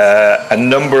a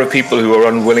number of people who are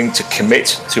unwilling to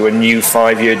commit to a new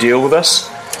 5-year deal with us.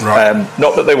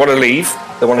 Not that they want to leave,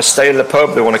 they want to stay in the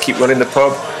pub, they want to keep running the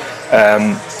pub,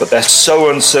 but they're so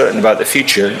uncertain about the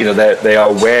future. They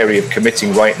are wary of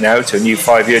committing right now to a new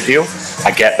 5-year deal.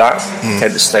 I get that.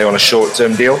 Tend to stay on a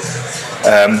short-term deal.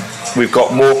 We've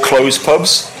got more closed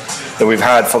pubs than we've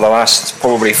had for the last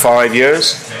probably 5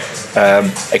 years.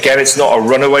 Again, it's not a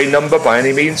runaway number by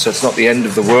any means, so it's not the end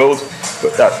of the world,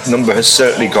 but that number has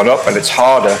certainly gone up, and it's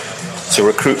harder to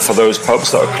recruit for those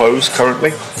pubs that are closed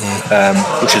currently,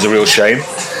 which is a real shame.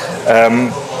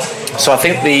 So I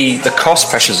think the cost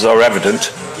pressures are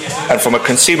evident. And from a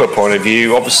consumer point of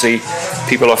view, obviously,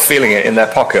 people are feeling it in their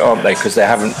pocket, aren't they? Because they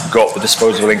haven't got the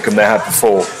disposable income they had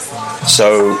before.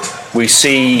 So we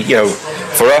see,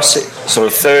 for us, sort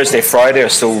of Thursday, Friday are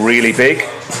still really big.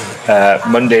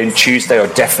 Monday and Tuesday are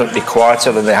definitely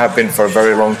quieter than they have been for a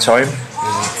very long time.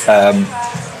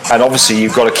 And obviously,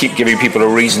 you've got to keep giving people a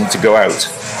reason to go out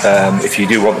if you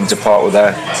do want them to part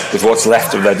with what's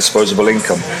left of their disposable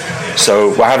income. So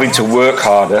we're having to work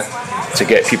harder to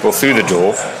get people through the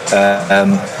door,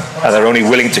 and they're only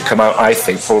willing to come out, I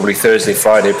think, probably Thursday,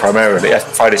 Friday,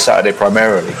 Saturday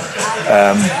primarily,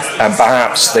 and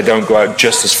perhaps they don't go out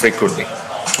just as frequently.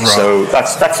 Right. So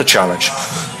that's the challenge.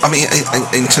 I mean,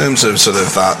 in terms of sort of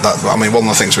that, I mean, one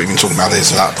of the things we've been talking about is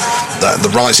that the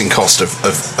rising cost of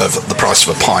the price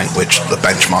of a pint, which the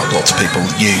benchmark lots of people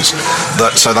use.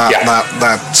 That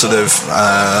sort of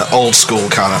old school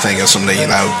kind of thing of somebody,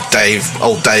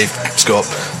 old Dave's got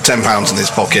 £10 in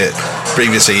his pocket.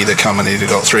 Previously, he'd come and he'd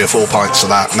got 3 or 4 pints of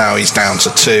that. Now he's down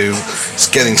to 2. It's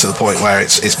getting to the point where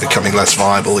it's becoming less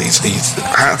viable.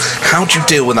 How do you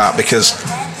deal with that? Because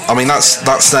I mean,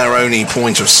 that's their only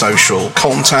point of social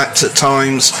contact at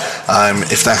times.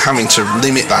 If they're having to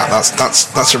limit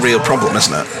that's a real problem,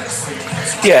 isn't it?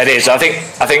 Yeah, it is. I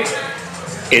think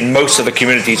in most of the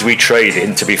communities we trade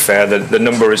in, to be fair, the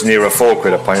number is nearer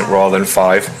 £4 a pint rather than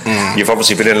 5. You've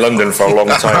obviously been in London for a long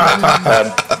time,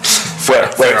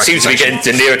 where it seems to be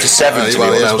getting nearer to 7. To be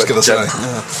honest, I was going to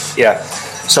say. Yeah.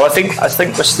 So I think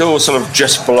we're still sort of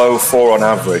just below 4 on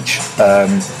average.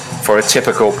 For a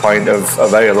typical pint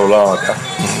of ale or lager.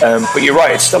 But you're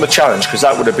right, it's still a challenge because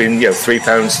that would have been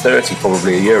 £3.30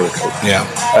 probably a year ago. Yeah.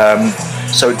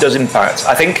 So it does impact.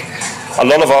 I think a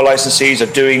lot of our licensees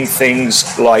are doing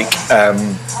things like,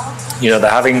 they're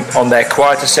having on their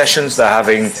quieter sessions, they're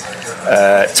having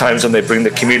times when they bring the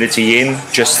community in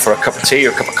just for a cup of tea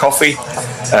or a cup of coffee.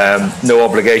 No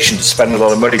obligation to spend a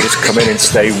lot of money, just come in and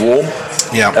stay warm.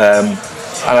 Yeah.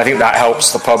 And I think that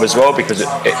helps the pub as well because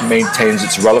it maintains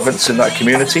its relevance in that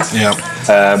community. Yeah.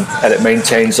 And it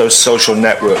maintains those social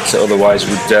networks that otherwise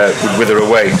would wither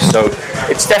away. So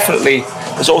it's definitely,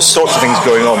 there's all sorts of things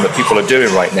going on that people are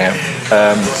doing right now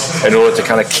in order to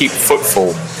kind of keep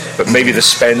footfall. But maybe the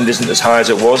spend isn't as high as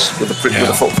it was with the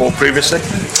footfall previously.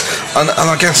 And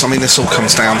I guess, I mean, this all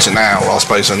comes down to now, I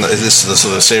suppose, and this is the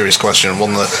sort of serious question.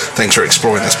 One of the things we're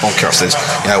exploring in this podcast is,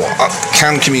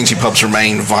 can community pubs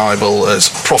remain viable as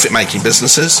profit-making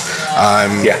businesses?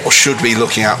 Or should we be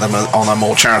looking at them on a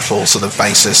more charitable sort of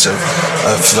basis of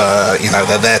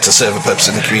they're there to serve a purpose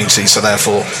in the community, so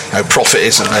therefore, profit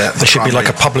isn't there. There should be like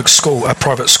a public school, a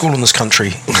private school in this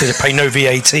country. They pay no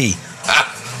VAT.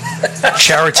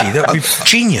 Charity, that would be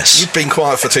genius. You've been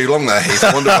quiet for too long there, Heath.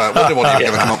 I wonder what you're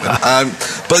going to come up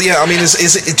with. But yeah, I mean,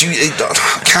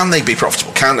 can they be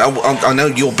profitable? I know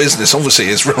your business obviously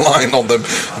is relying on them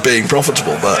being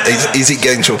profitable, but is it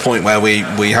getting to a point where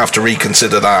we have to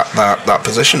reconsider that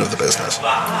position of the business?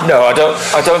 No, I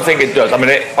don't think it does. I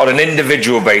mean, on an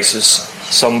individual basis,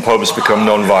 some pubs become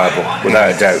non-viable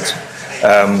without a doubt.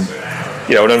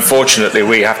 And unfortunately,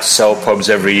 we have to sell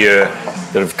pubs every year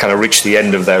that have kind of reached the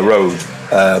end of their road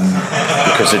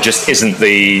because there just isn't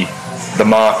the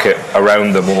market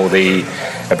around them or the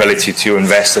ability to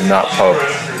invest in that pub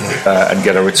and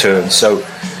get a return. So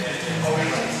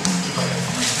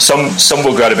some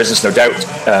will go out of business, no doubt.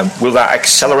 Will that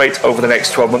accelerate over the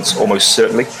next 12 months? Almost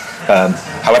certainly.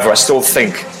 However, I still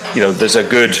think there's a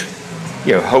good,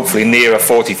 hopefully nearer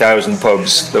 40,000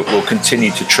 pubs that will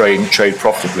continue to trade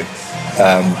profitably.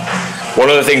 One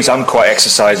of the things I'm quite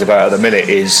exercised about at the minute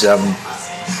is,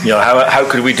 how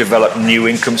could we develop new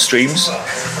income streams?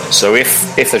 So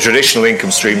if the traditional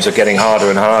income streams are getting harder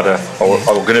and harder, or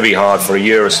are going to be hard for a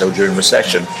year or so during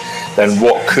recession, then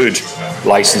what could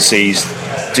licensees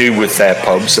do with their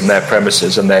pubs and their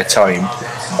premises and their time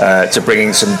to bring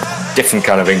in some different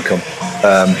kind of income?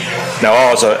 Now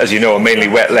ours, are, as you know, are mainly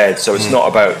wet-led, so it's not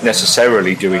about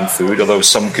necessarily doing food, although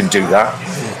some can do that.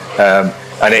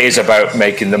 And it is about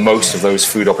making the most of those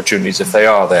food opportunities if they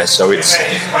are there. So it's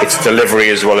delivery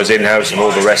as well as in-house and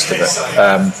all the rest of it.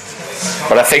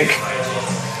 But I think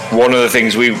one of the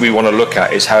things we want to look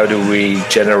at is how do we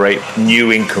generate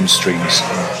new income streams,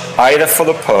 either for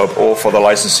the pub or for the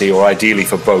licensee, or ideally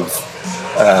for both.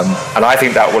 And I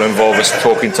think that will involve us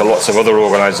talking to lots of other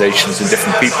organisations and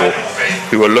different people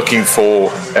who are looking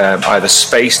for either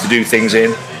space to do things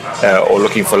in or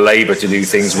looking for labour to do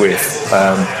things with.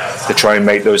 To try and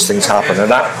make those things happen,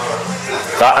 and that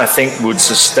I think would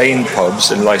sustain pubs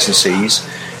and licensees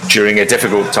during a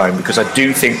difficult time, because I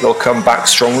do think they'll come back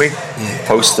strongly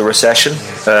post the recession.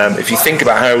 If you think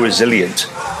about how resilient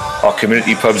our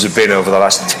community pubs have been over the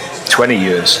last 20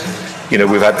 years. You know,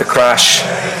 we've had the crash,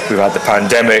 we've had the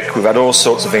pandemic, we've had all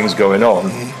sorts of things going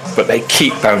on, but they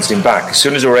keep bouncing back. As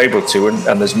soon as we're able to,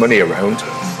 and there's money around,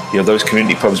 you know, those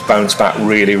community pubs bounce back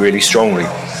really, really strongly.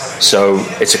 So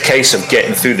it's a case of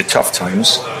getting through the tough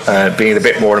times, being a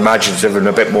bit more imaginative and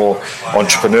a bit more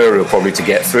entrepreneurial probably to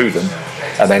get through them,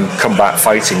 and then come back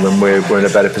fighting when we're in a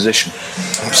better position.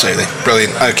 Absolutely.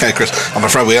 Brilliant. Okay, Chris, I'm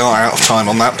afraid we are out of time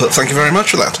on that, but thank you very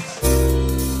much for that.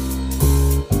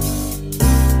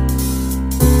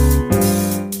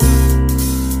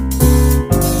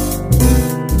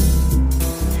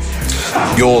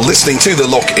 You're listening to the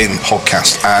Lock-In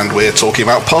podcast, and we're talking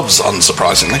about pubs,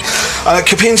 unsurprisingly.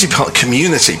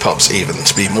 Community pubs, even,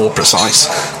 to be more precise,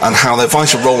 and how their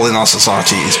vital role in our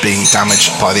society is being damaged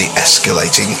by the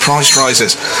escalating price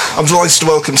rises. I'm delighted to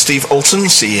welcome Steve Alton,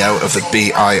 CEO of the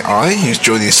BII, who's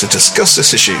joining us to discuss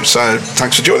this issue. So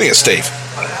thanks for joining us, Steve.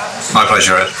 My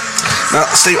pleasure, Ed. Now,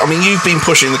 Steve, I mean, you've been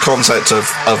pushing the concept of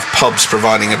pubs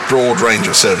providing a broad range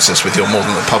of services with your More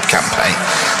Than a Pub campaign.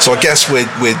 So I guess with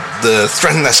the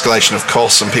threatened escalation of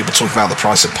costs and people talking about the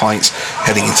price of pints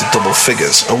heading into double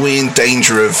figures, are we in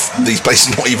danger of these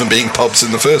places not even being pubs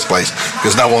in the first place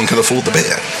because no one can afford the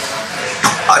beer?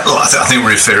 I think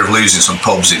we're in fear of losing some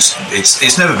pubs.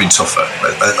 It's never been tougher,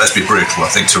 let's be brutal, I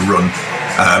think, to run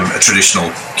a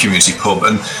traditional community pub.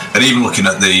 And even looking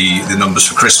at the numbers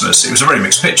for Christmas, it was a very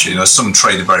mixed picture. You know, some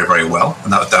traded very, very well,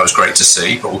 and that was great to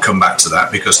see, but we'll come back to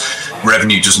that because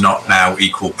revenue does not now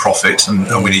equal profit,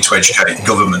 and we need to educate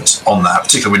government on that,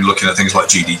 particularly when you're looking at things like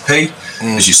GDP.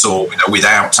 As you saw, you know,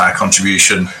 without our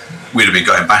contribution, we'd have been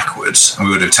going backwards, and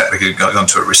we would have technically gone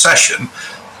to a recession.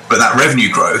 But that revenue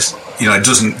growth, you know, it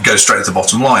doesn't go straight to the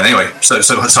bottom line anyway. So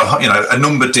you know, a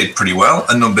number did pretty well.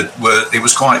 It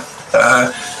was quite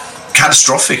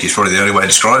catastrophic is probably the only way of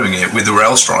describing it, with the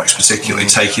rail strikes particularly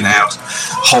taking out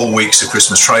whole weeks of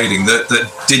Christmas trading that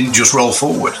didn't just roll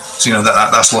forward. So, you know,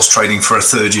 that's lost trading for a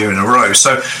third year in a row.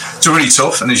 So it's really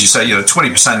tough. And as you say, you know,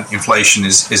 20% inflation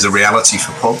is a reality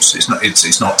for pubs. It's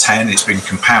not 10. It's been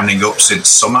compounding up since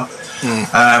summer. And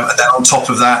then on top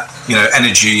of that, you know,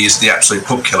 energy is the absolute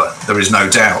pub killer. There is no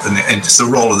doubt. And it's the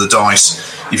roll of the dice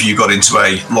if you got into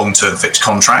a long-term fixed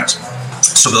contract.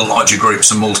 Some of the larger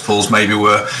groups and multiples maybe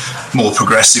were more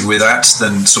progressive with that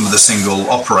than some of the single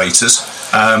operators.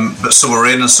 But some are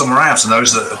in and some are out. And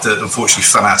those that unfortunately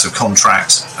fell out of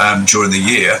contract during the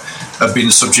year have been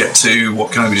subject to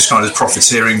what can only be described as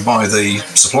profiteering by the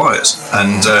suppliers.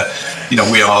 And, you know,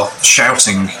 we are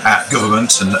shouting at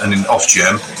government and in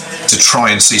Ofgem to try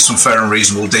and see some fair and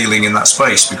reasonable dealing in that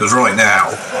space, because right now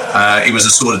it was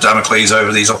a sword of Damocles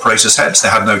over these operators' heads. They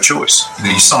had no choice. You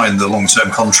know, you signed the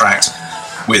long-term contract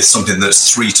with something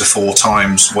that's 3 to 4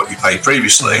 times what you paid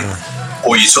previously,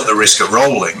 or you took the risk of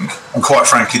rolling, and quite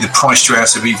frankly, they priced you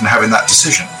out of even having that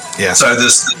decision. Yeah. So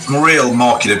there's real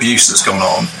market abuse that's gone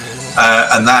on,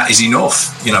 and that is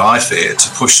enough, you know, I fear, to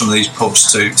push some of these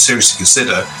pubs to seriously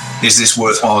consider, is this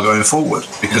worthwhile going forward?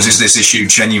 Because is this issue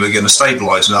genuinely going to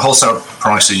stabilise? And the wholesale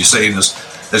price that you're seeing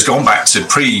has gone back to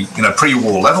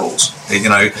pre-war levels, you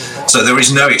know, so there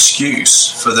is no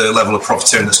excuse for the level of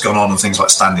profiteering that's gone on and things like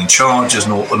standing charges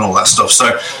and all that stuff.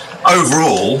 So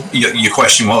overall, your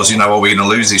question was, you know, are we going to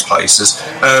lose these places?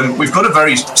 We've got a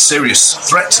very serious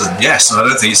threat to them, yes, and I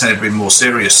don't think it's ever been more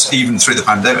serious even through the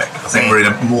pandemic. I think we're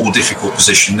in a more difficult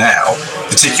position now,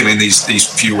 particularly in these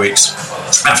few weeks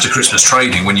after Christmas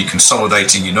trading, when you're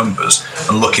consolidating your numbers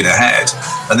and looking ahead,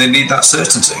 and they need that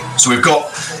certainty. So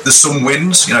there's some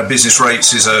wins. You know, business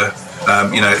rates is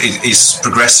is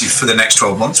progressive for the next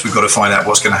 12 months. We've got to find out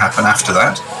what's going to happen after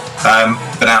that.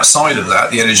 But outside of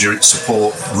that, the energy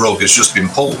support rug has just been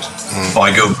pulled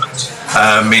by government,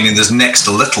 meaning there's next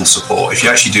to little support. If you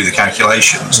actually do the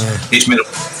calculations, it's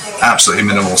minimal. Absolutely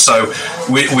minimal. So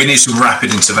we need some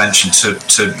rapid intervention to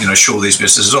you know, shore these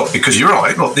businesses up, because you're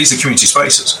right. Look, these are community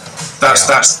spaces.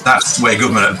 That's where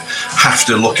government have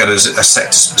to look at as a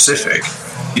sector specific.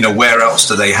 You know, where else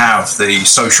do they have the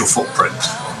social footprint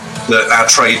that our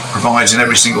trade provides in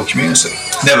every single community?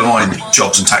 Never mind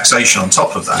jobs and taxation on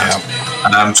top of that.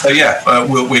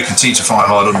 We'll continue to fight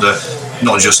hard under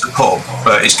not just the pub,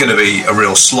 but it's going to be a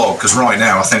real slog, because right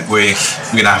now I think we're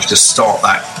going to have to start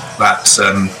that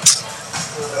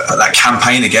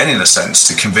campaign again, in a sense,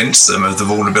 to convince them of the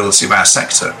vulnerability of our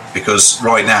sector, because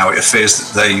right now it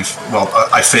appears that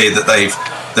I fear that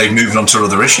they've moved on to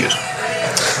other issues.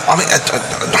 I mean,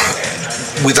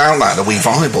 without that, are we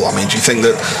viable? I mean, do you think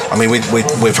that? I mean,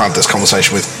 we've had this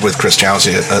conversation with Chris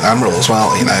Jowsey at Admiral as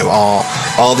well. You know,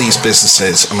 are these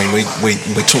businesses? I mean, we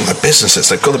talk about businesses.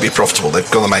 They've got to be profitable. They've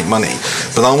got to make money.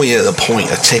 But are we at a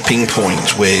tipping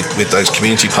point with those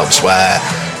community pubs where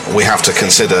we have to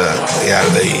consider, you know,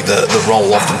 the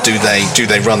role of them? Do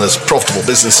they run as profitable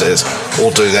businesses,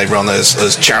 or do they run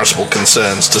as charitable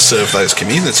concerns to serve those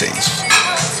communities?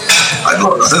 I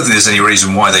don't think there's any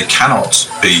reason why they cannot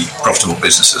be profitable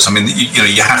businesses. I mean,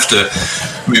 you have to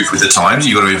move with the times.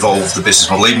 You've got to evolve the business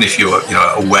model, even if you're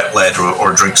a wet-led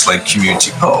or a drinks-led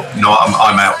community pub.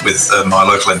 I'm out with my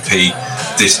local MP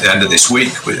the end of this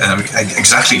week,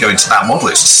 exactly going to that model.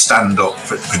 It's a stand-up,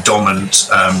 predominant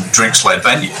drinks-led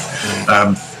venue.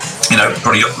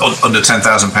 Probably under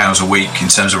 £10,000 a week in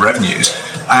terms of revenues,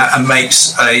 and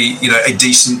makes a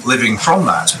decent living from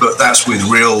that. But that's with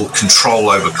real control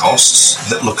over costs.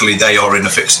 That luckily they are in a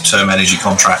fixed term energy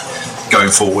contract going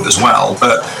forward as well.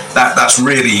 But that's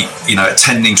really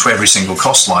attending to every single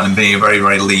cost line and being a very,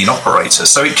 very lean operator.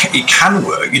 So it can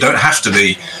work. You don't have to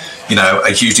be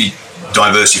a hugely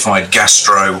diversified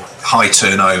gastro high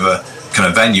turnover kind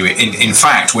of venue. In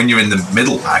fact, when you're in the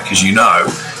middle pack, as you know,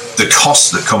 the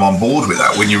costs that come on board with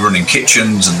that when you're running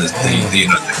kitchens and the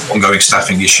ongoing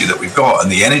staffing issue that we've got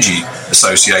and the energy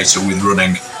associated with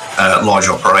running large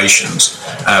operations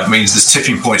means there's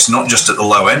tipping points not just at the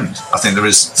low end. I think there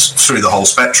is through the whole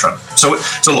spectrum. So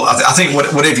look, I think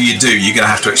whatever you do, you're going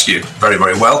to have to execute very,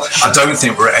 very well. I don't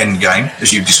think we're at end game,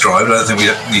 as you've described. I don't think we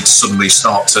need to suddenly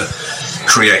start to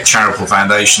create charitable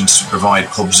foundations to provide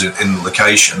pubs in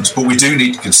locations, but we do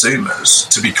need consumers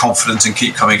to be confident and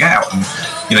keep coming out. And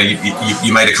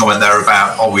you made a comment there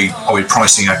about are we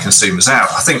pricing our consumers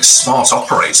out? I think smart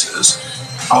operators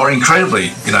are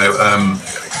incredibly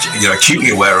acutely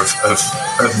aware of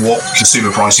what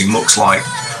consumer pricing looks like,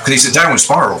 because it's a downward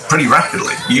spiral pretty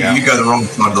rapidly. You go the wrong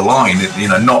side of the line,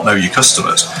 not know your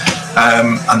customers.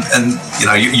 And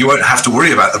you won't have to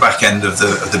worry about the back end of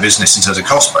the business in terms of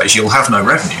cost base. You'll have no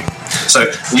revenue. So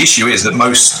the issue is that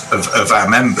most of our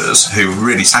members who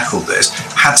really tackled this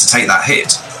had to take that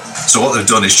hit. So what they've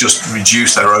done is just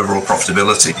reduce their overall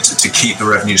profitability to keep the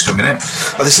revenues coming in.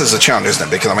 Well, this is a challenge, isn't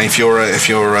it? Because I mean, if you're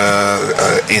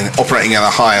operating at a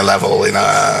higher level in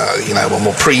a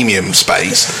more premium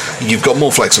space, you've got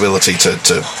more flexibility to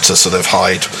sort of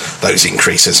hide those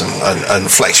increases and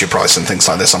flex your price and things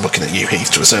like this. I'm looking at you, Heath,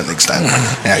 to a certain extent.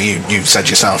 You said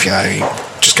yourself,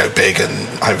 just go big and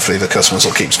hopefully the customers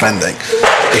will keep spending.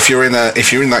 If you're in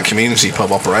that community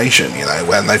pub operation,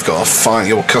 when they've got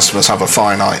your customers have a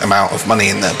finite amount of money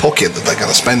in their pocket that they're going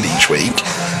to spend each week,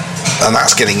 and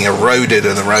that's getting eroded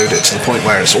to the point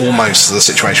where it's almost the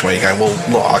situation where you're going, well,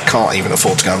 look, I can't even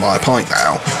afford to go and buy a pint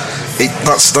now.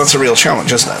 That's a real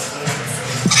challenge, isn't it?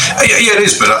 Yeah, it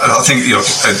is. But I think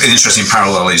an interesting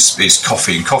parallel is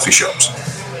coffee and coffee shops.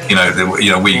 We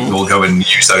will go and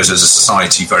use those as a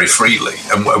society very freely,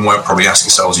 and won't probably ask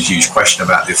ourselves a huge question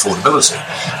about the affordability.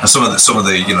 And some of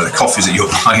the coffees that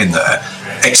you're buying there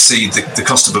exceed the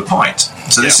cost of a pint.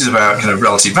 So this is about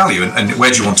relative value, and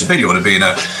where do you want to be? You want to be in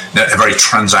a very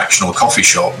transactional coffee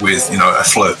shop with a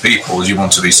flow of people. You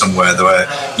want to be somewhere where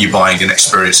you're buying an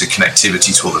experience of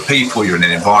connectivity to other people. You're in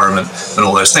an environment and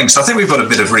all those things. So I think we've got a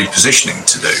bit of repositioning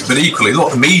to do. But equally, a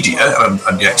lot of media,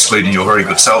 and excluding your very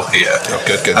good self here,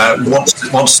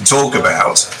 wants to talk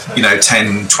about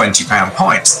 £10-20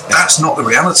 pints. That's not the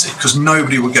reality, because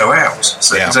nobody would go out.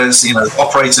 So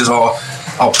operators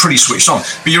are pretty switched on.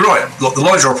 But you're right, look, the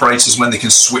larger operators, when they can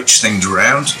switch things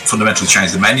around, fundamentally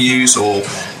change the menus or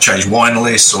change wine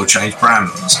lists or change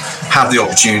brands, have the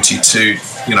opportunity to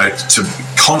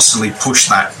constantly push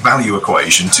that value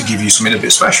equation to give you something a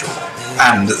bit special,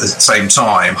 and at the same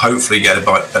time hopefully get a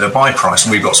better buy price.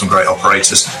 And we've got some great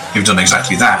operators who've done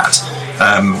exactly that.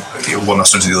 One I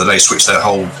started the other day switched their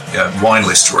whole wine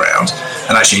list around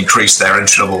and actually increased their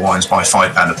entry-level wines by £5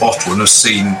 a bottle, and have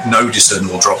seen no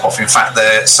discernible drop-off. In fact,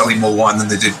 they're selling more wine than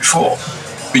they did before.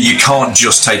 But you can't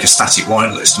just take a static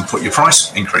wine list and put your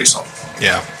price increase on.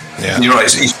 Yeah. You're right.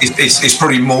 It's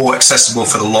probably more accessible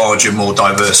for the larger, more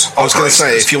diverse. I was going to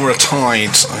say, if you're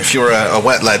a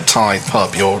wet-led tide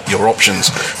pub, your options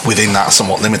within that are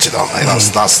somewhat limited, aren't they?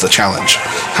 That's the challenge.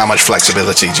 How much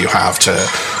flexibility do you have to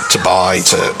buy,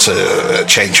 to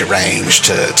change your range,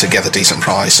 to get a decent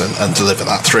price and deliver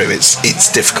that through?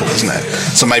 It's difficult, isn't it?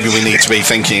 So maybe we need to be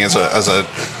thinking as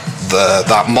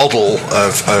that model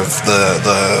of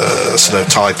the sort of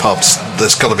Thai pubs.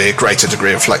 There's got to be a greater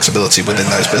degree of flexibility within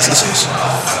those businesses.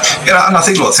 Yeah, and I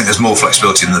think there's more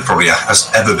flexibility than there probably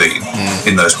has ever been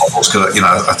in those models, because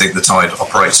I think the Thai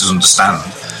operators understand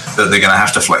that they're going to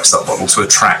have to flex that model to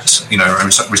attract,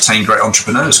 and retain great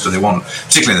entrepreneurs, because they want,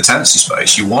 particularly in the tenancy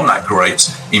space, you want that great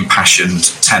impassioned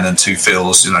tenant who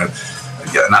feels, an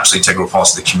absolutely integral part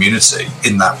of the community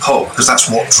in that pub, because that's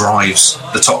what drives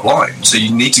the top line. So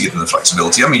you need to give them the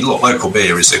flexibility. I mean, look, local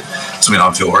beer is something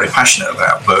I feel very passionate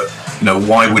about, but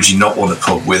why would you not want a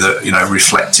pub with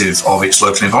reflective of its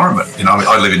local environment?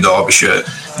 I live in Derbyshire.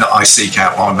 I seek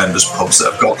out my members' pubs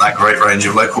that have got that great range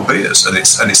of local beers, and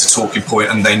it's a talking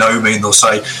point, and they know me, and they'll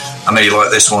say, I know you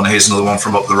like this one, here's another one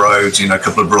from up the road, a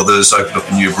couple of brothers opened up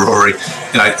a new brewery.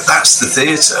 That's the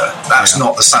theatre. That's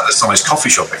not the standard-sized coffee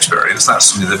shop experience. That's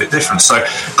something a bit different. So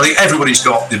I think everybody's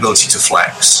got the ability to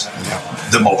flex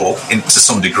the model to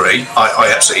some degree.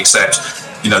 I absolutely accept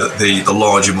that the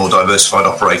larger, more diversified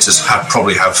operators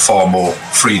probably have far more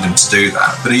freedom to do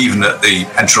that. But even at the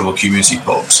entry-level community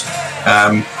pubs,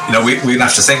 we're going to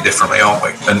have to think differently, aren't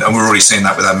we? And we're already seeing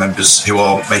that with our members who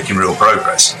are making real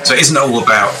progress. So it isn't all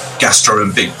about gastro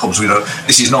and big pubs.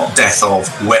 This is not death of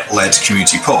wet-led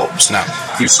community pubs. No.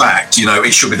 In fact,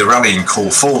 it should be the rallying call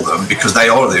for them, because they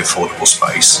are the affordable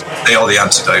space. They are the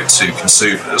antidote to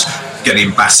consumers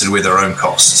getting battered with their own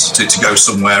costs to go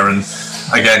somewhere and,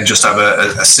 again, just have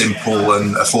a simple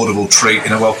and affordable treat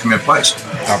in a welcoming place.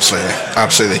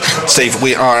 Absolutely. Steve,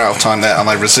 we are out of time there, and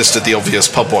I resisted the obvious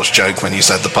pub watch joke when you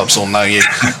said the pubs all know you.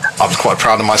 I was quite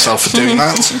proud of myself for doing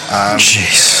that.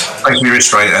 Jeez. Thanks for your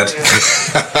restraint, Ed.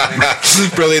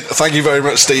 Brilliant. Thank you very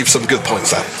much, Steve. Some good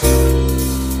points there.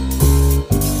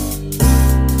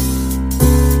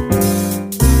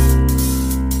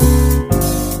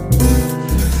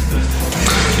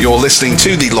 You're listening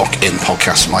to the Lock-In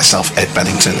podcast with myself, Ed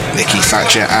Bennington, Nikki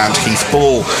Thatcher and Heath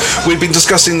Ball. We've been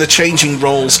discussing the changing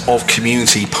roles of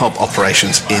community pub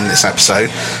operations in this episode,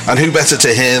 and who better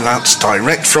to hear that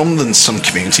direct from than some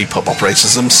community pub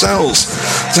operators themselves.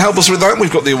 To help us with that,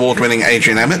 we've got the award-winning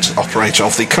Adrian Emmett, operator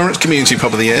of the current Community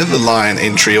Pub of the Year, the Lion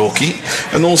in Treorchy,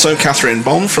 and also Catherine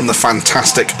Bond from the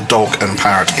fantastic Dog and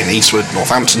Parrot in Eastwood,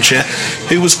 Northamptonshire,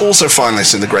 who was also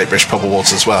finalist in the Great British Pub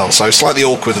Awards as well. So slightly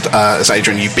awkward as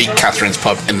Adrian, you beat Catherine's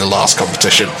pub in the last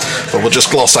competition, but we'll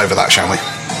just gloss over that, shall we?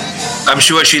 I'm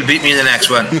sure she'll beat me in the next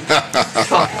one.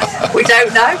 We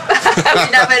don't know.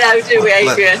 We never know, do we,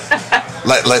 Adrian?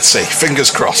 Let's see.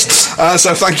 Fingers crossed.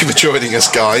 So thank you for joining us,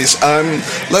 guys.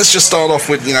 Let's just start off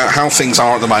with how things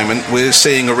are at the moment. We're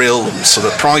seeing a real sort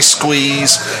of price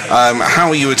squeeze. How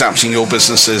are you adapting your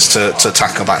businesses to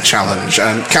tackle that challenge?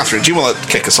 Catherine, do you want to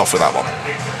kick us off with that one?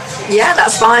 Yeah,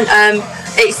 that's fine.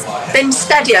 It's been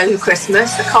steady over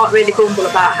Christmas. I can't really grumble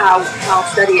about how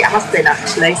steady it has been,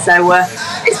 actually. So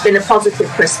it's been a positive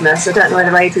Christmas. I don't know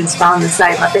whether Adrian's found the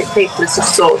same. I think people are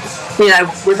just sort of,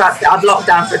 I've locked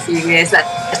down for a few years.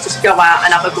 Let's just go out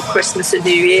and have a good Christmas and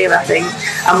New Year, I think.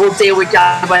 And we'll deal with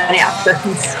that when it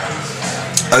happens.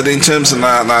 And in terms of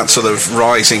that sort of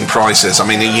rising prices, I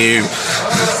mean,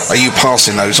 are you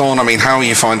passing those on? I mean, how are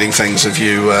you finding things? What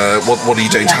are you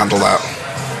doing to handle that?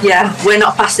 Yeah, we're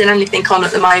not passing anything on at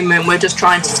the moment. We're just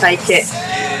trying to take it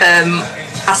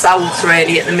ourselves,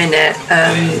 really, at the minute.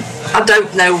 I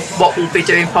don't know what we'll be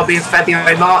doing probably in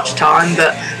February, March time,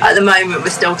 but at the moment we're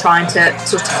still trying to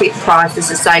sort of keep the prices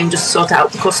the same, just to sort of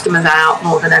help the customers out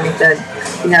more than anything.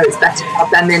 It's better to have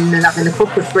them in than having a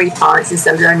couple of 3 pints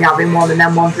instead of only having one and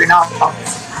then wandering off.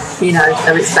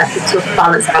 So it's better to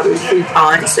balance out with 2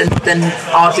 pints than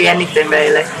hardly anything,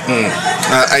 really.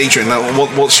 Adrian,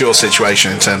 what's your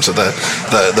situation in terms of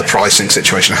the pricing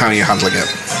situation? How are you handling it?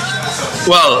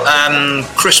 Well,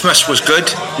 Christmas was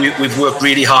good. We've worked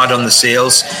really hard on the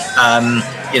sales.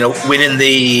 Winning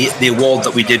the award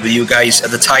that we did with you guys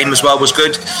at the time as well was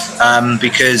good,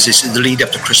 because it's the lead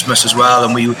up to Christmas as well.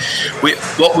 And we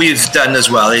what we've done as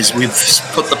well is we've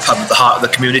put the pub at the heart of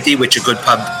the community, which a good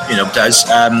pub does,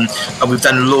 and we've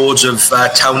done loads of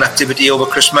town activity over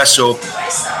Christmas. So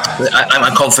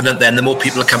I'm confident then the more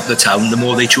people that come to the town, the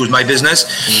more they choose my business.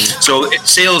 So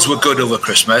sales were good over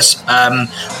Christmas,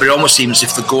 but it almost seems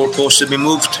if the goalposts have been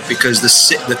moved, because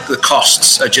the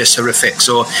costs are just horrific.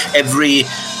 So every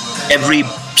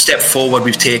step forward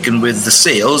we've taken with the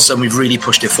sales, and we've really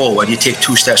pushed it forward, you take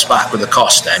 2 steps back with the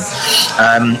cost then,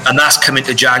 and that's coming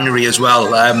to January as well.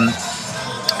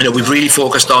 We've really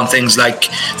focused on things like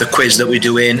the quiz that we're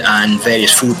doing and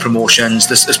various food promotions.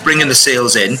 That's bringing the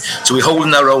sales in. So we're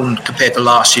holding our own compared to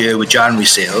last year with January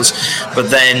sales. But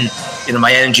then,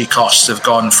 my energy costs have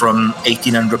gone from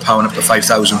 £1,800 up to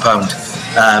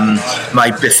 £5,000. My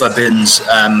Biffa bins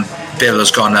bill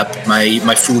has gone up.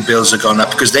 My food bills have gone up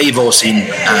because they've all seen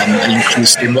an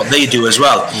increase in what they do as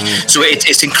well. So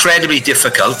it's incredibly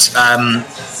difficult.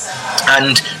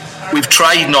 And we've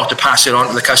tried not to pass it on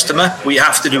to the customer. We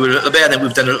have to do a little bit, and then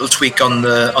we've done a little tweak on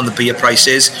the beer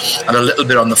prices and a little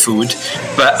bit on the food,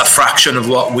 but a fraction of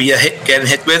what we are getting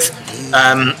hit with.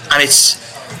 And it's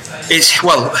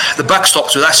well, the buck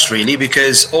stops with us really,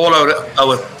 because all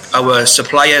our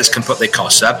suppliers can put their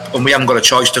costs up, and we haven't got a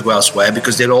choice to go elsewhere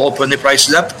because they're all putting their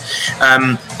prices up.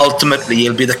 Ultimately,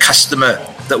 it'll be the customer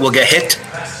that will get hit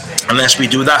unless we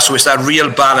do that. So it's that real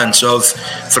balance of,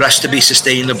 for us to be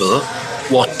sustainable,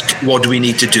 what do we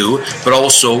need to do, but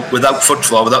also without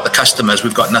footfall, without the customers,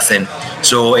 we've got nothing.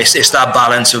 So it's that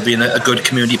balance of being a good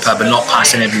community pub and not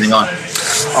passing everything on.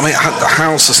 I mean,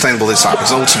 how sustainable is that?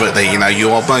 Because ultimately, you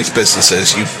are both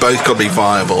businesses, you've both got to be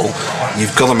viable,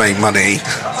 you've got to make money.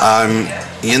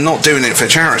 You're not doing it for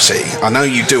charity. I know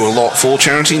you do a lot for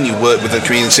charity and you work with the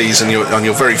communities and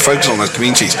you're very focused on those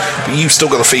communities, but you've still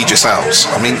got to feed yourselves.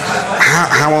 I mean,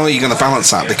 how are you going to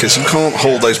balance that? Because you can't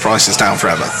hold those prices down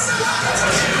forever.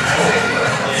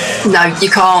 No, you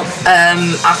can't.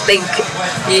 I think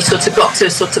you sort of got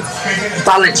to sort of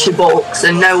balance your books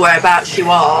and know whereabouts you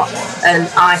are. And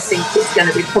I think it's going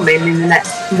to be coming in the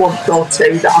next month or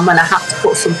two that I'm going to have to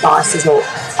put some prices up.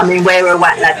 I mean, we're a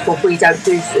wet lead pub. We don't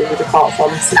do food apart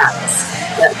from snacks,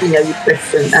 your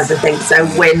crisps and everything. So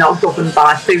we're not governed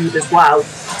by food as well.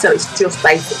 So it's just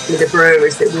basically the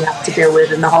breweries that we have to deal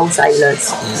with and the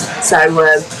wholesalers. So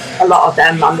a lot of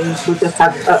them, I mean, we just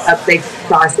had a big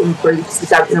price increase. We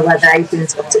don't know whether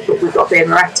Adrian's got it, but we've got beer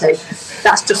Moretti.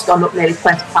 That's just gone up nearly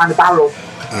 £20 a barrel.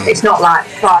 It's not like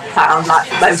 £5 like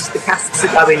most of the casks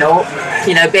are going up.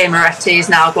 Beer Moretti has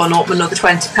now gone up another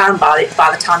 £20 by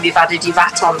the time you've added your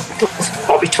VAT on.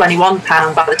 Probably £21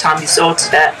 by the time you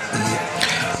sorted it.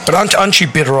 But aren't you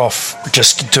better off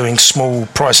just doing small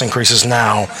price increases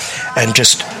now and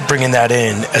just bringing that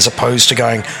in, as opposed to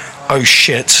going, oh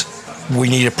shit, we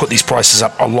need to put these prices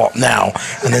up a lot now,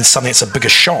 and then suddenly it's a bigger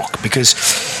shock? Because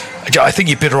I think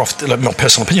you're better off, like my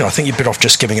personal opinion, I think you're better off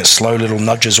just giving it slow little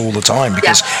nudges all the time,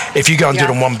 because if you go and do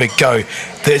it in one big go,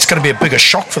 it's going to be a bigger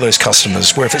shock for those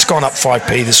customers, where if it's gone up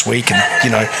 5p this week and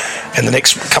in the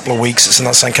next couple of weeks it's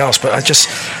not something else. But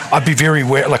I'd be very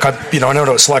aware, like I know what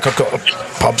it's like. I've got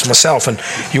pubs myself, and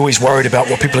you're always worried about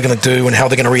what people are going to do and how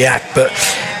they're going to react, but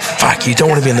fuck, you don't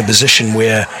want to be in the position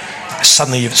where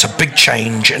suddenly it's a big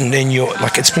change and then you're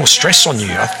like, it's more stress on you.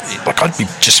 I'd be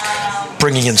just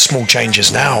bringing in small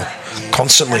changes now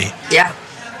constantly.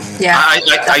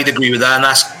 I'd agree with that, and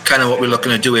that's kind of what we're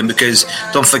looking at doing, because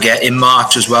don't forget, in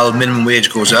March as well, minimum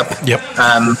wage goes up.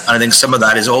 And I think some of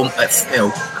that is all,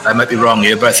 I might be wrong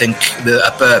here, but I think the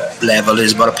upper level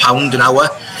is about £1 an hour,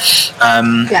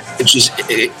 which is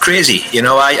crazy.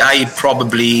 I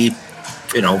probably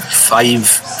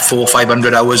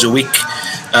 500 hours a week,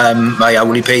 my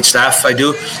hourly paid staff I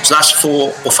do, so that's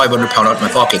 £400 or £500 out of my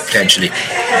pocket potentially.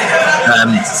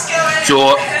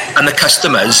 And the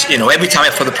customers, every time I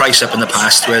put the price up in the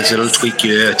past, where there's a little tweak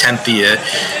here, a temp here,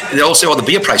 they all say, the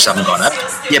beer price haven't gone up.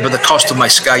 Yeah, but the cost of my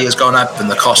Sky has gone up and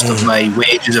the cost of my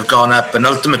wages have gone up, and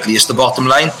ultimately it's the bottom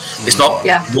line. It's not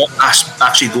what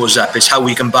actually goes up, it's how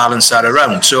we can balance that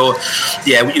around. So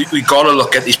we got to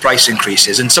look at these price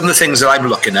increases, and some of the things that I'm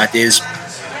looking at is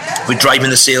we're driving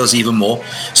the sales even more.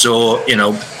 So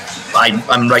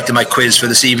I'm writing my quiz for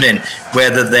this evening.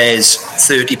 Whether there's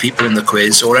 30 people in the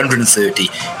quiz or 130,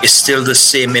 it's still the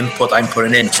same input I'm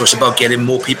putting in. So it's about getting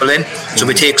more people in. So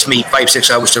if it takes me 5-6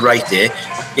 hours to write it,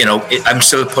 I'm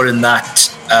still putting that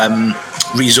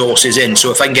resources in.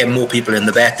 So if I can get more people in,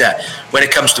 the better. When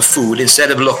it comes to food,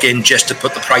 instead of looking just to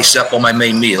put the price up on my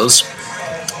main meals,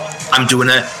 I'm doing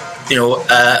a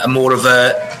more of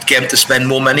a get them to spend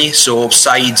more money, so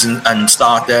sides and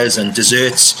starters and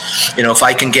desserts, if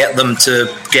I can get them to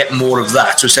get more of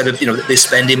that, so instead of they're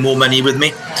spending more money with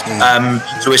me.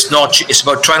 So it's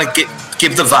about trying to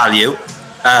give the value,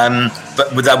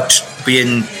 but without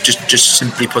being just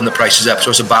simply putting the prices up.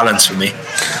 So it's a balance for me.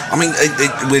 I mean,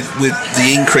 with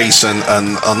the increase and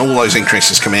all those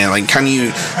increases coming in, I mean, can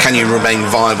you remain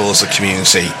viable as a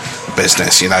community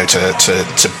business, to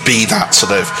be that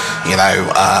sort of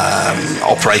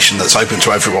operation that's open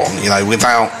to everyone,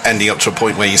 without ending up to a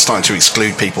point where you're starting to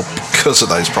exclude people because of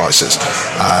those prices,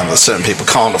 that certain people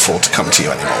can't afford to come to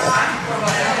you anymore?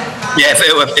 Yeah,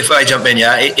 if I jump in,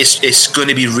 it's going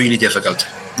to be really difficult.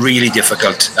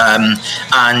 And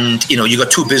you've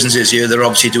got two businesses here that are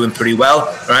obviously doing pretty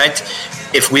well, right?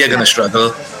 If we are going to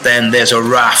struggle, then there's a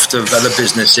raft of other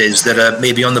businesses that are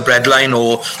maybe on the breadline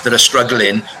or that are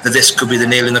struggling, that this could be the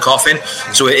nail in the coffin.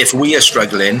 So if we are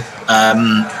struggling,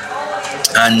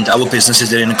 and our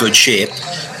businesses are in good shape,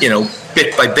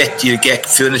 bit by bit you get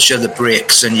furniture that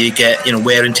breaks, and you get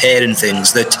wear and tear and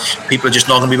things that people are just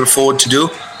not going to be able to afford to do.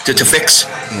 to fix.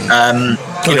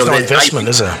 There's no investment,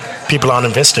 is there? People aren't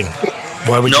investing.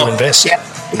 Why would you invest? Yeah.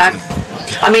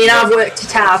 I mean, I've worked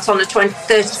it out on a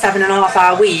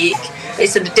 37.5-hour week.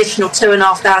 It's an additional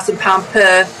 £2,500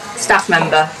 per staff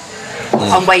member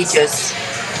on wages.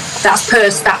 That's per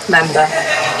staff member.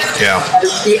 Yeah.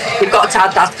 So you've got to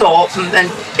add that up, and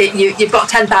you've got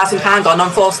 £10,000 gone on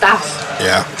 4 staff.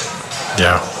 Yeah.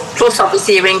 Yeah. Plus,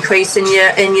 obviously, your increase in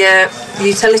your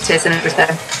utilities and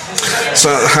everything. So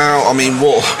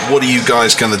what are you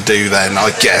guys going to do then,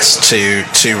 I guess,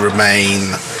 to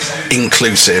remain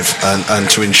inclusive and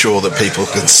to ensure that people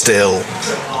can still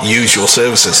use your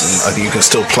services and you can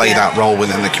still play that role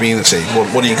within the community?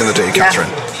 What are you going to do, Catherine?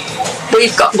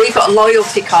 We've got a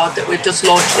loyalty card that we've just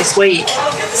launched this week.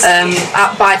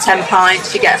 Buy 10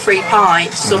 pints, you get a free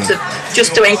pint, sort of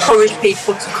just to encourage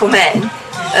people to come in.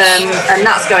 And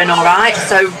that's going all right.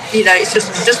 So, it's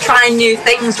just trying new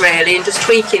things really and just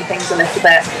tweaking things a little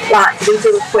bit. Like we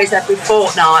do a quiz every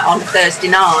fortnight on a Thursday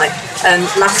night, and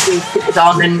last week it was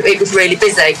on and it was really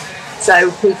busy.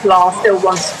 So people are still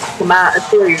wanting to come out as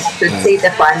groups and see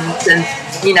their friends, and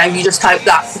you just hope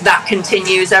that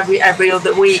continues every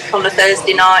other week on a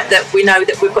Thursday night, that we know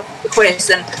that we've got the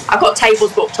quiz, and I've got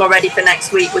tables booked already for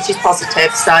next week, which is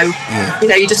positive. So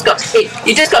you just got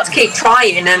to keep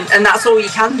trying, and that's all you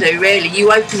can do really.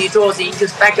 You open your doors and you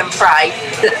just beg and pray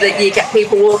that you get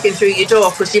people walking through your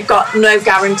door, because you've got no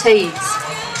guarantees.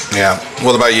 Yeah.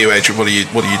 What about you, Adrian? What are you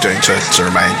doing to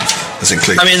remain as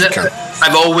inclusive as you can?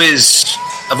 I've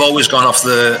always gone off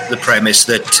the premise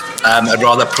that I'd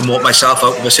rather promote myself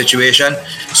out of a situation.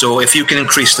 So if you can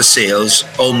increase the sales,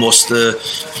 almost the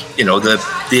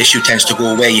issue tends to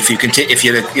go away if you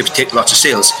take lots of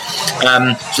sales.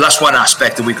 So that's one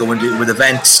aspect that we go and do with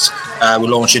events. We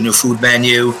launch a new food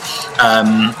menu.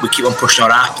 We keep on pushing our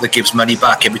app that gives money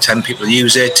back every time people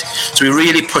use it. So we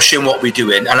really push in what we're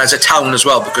doing, and as a town as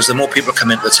well, because the more people come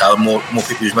into the town, more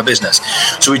people use my business.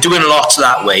 So we're doing lots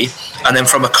that way. And then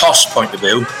from a cost point of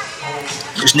view,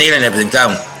 just nailing everything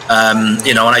down. And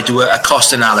I do a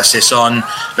cost analysis on,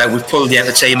 like, we've pulled the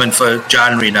entertainment for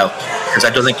January now, because I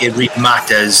don't think it really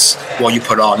matters what you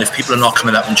put on. If people are not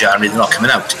coming out in January, they're not coming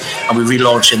out. And we're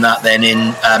relaunching that then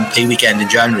in pay weekend in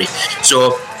January.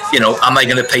 So, am I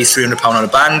going to pay £300 on a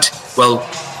band? Well,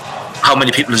 how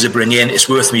many people does it bring in? It's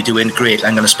worth me doing. Great,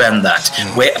 I'm going to spend that.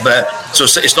 So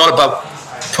it's not about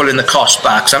pulling the cost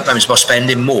back. Sometimes it's about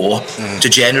spending more to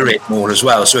generate more as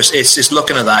well. So it's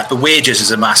looking at that. The wages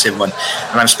is a massive one,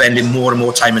 and I'm spending more and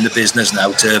more time in the business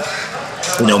now to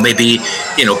maybe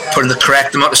putting the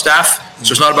correct amount of staff.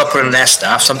 So it's not about putting less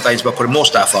staff. Sometimes it's about putting more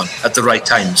staff on at the right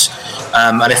times.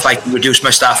 And if I can reduce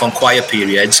my staff on quiet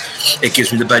periods, it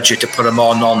gives me the budget to put them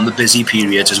on the busy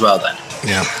periods as well then.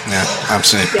 Yeah,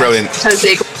 absolutely. Brilliant.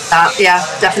 Totally agree with that. Yeah,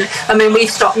 definitely. I mean, we've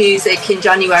stopped music in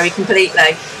January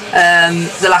completely.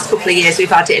 The last couple of years we've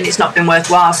had it and it's not been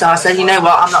worthwhile, so I said, you know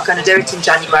what, I'm not going to do it in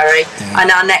January. And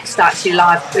our next actually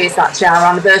live is actually our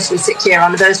anniversary, 6-year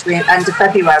anniversary, end of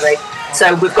February.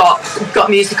 So we've got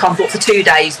music on book for 2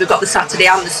 days. We've got the Saturday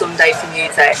and the Sunday for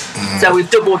music. So we've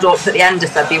doubled up at the end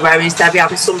of February instead of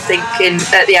having something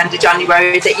at the end of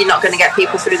January that you're not going to get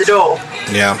people through the door.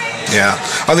 Yeah.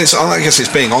 I guess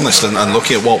it's being honest and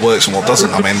looking at what works and what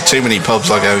doesn't. I mean, too many pubs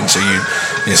I go into,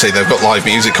 you see they've got live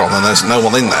music on and there's no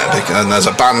one in there, and there's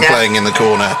a band playing in the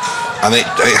corner, and it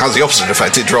has the opposite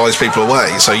effect. It drives people away.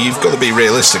 So you've got to be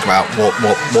realistic about what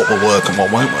will work and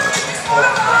what won't work.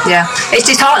 Yeah, it's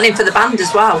disheartening for the band as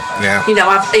well. Yeah. It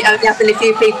only happened a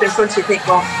few people in front of you think,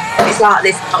 well, it's like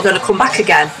this, not going to come back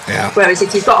again. Yeah. Whereas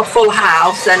if you've got a full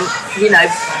house and, we've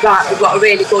got a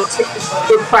really good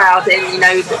crowd and,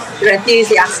 they're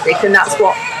enthusiastic, and that's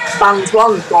what bands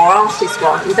want or artists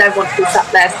want. You don't want to be sat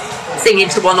there singing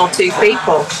to 1 or 2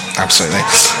 people. Absolutely.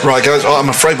 Right, guys, I'm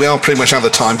afraid we are pretty much out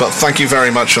of time, but thank you very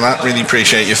much for that. Really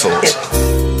appreciate your thoughts.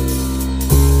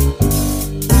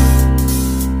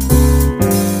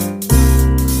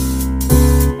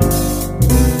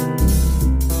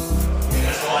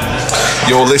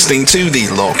 You're listening to the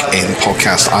Lock In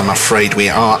podcast. I'm afraid we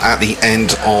are at the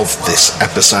end of this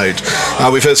episode.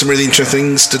 We've heard some really interesting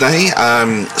things today.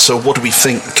 So what do we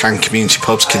think? Can community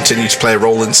pubs continue to play a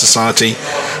role in society?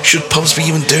 Should pubs be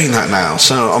even doing that now?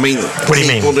 So, I mean... What do you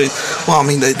mean?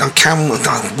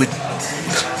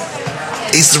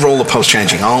 Is the role of pubs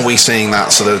changing? Are we seeing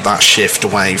that sort of that shift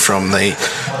away from the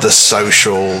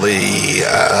social,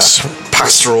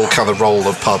 pastoral kind of role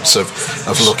of pubs of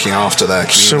looking after their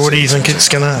community? So what do you think it's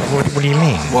gonna? What do you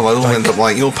mean? Well, it'll end up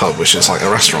like your pub, which is like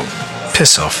a restaurant.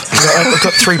 Piss off! I've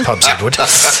got 3 pubs, Edward.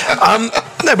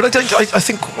 No, but I don't. I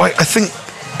think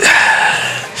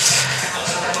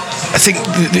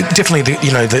definitely.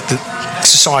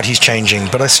 society's changing,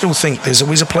 but I still think there's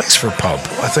always a place for a pub.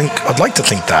 I'd like to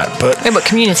think that, but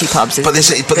community pubs.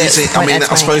 I mean,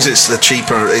 I suppose it's the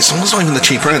cheaper. It's almost not even the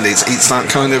cheaper end. It's that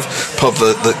kind of pub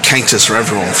that caters for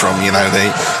everyone, from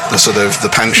the sort of the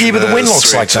pensioners. Yeah, but the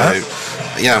Wenlock's like that.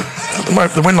 Yeah, my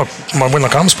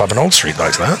Wenlock Arms pub in Old Street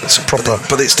like that. It's a proper.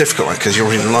 But it's difficult because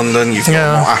you're in London. You've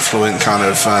got a more affluent kind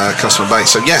of customer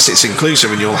base. So yes, it's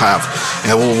inclusive, and you'll have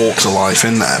all walks of life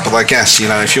in there. But I guess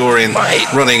if you're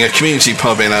running a community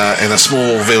pub in a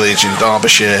small village in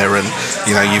Derbyshire, and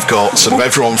you've got sort of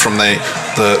everyone from the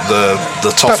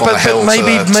top on the hill.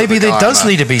 Maybe there does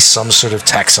need to be some sort of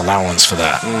tax allowance for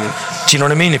that. Do you know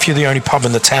what I mean? If you're the only pub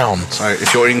in the town. So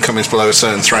if your income is below a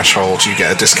certain threshold, you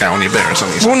get a discount on your beer or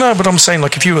something. Well, no, but I'm saying,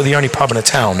 like, if you were the only pub in a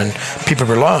town and people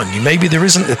rely on you, maybe there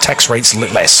isn't the tax rates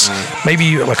less.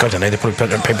 Maybe I don't know, they probably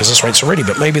don't pay business rates already,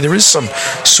 but maybe there is some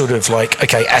sort of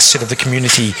asset of the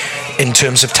community in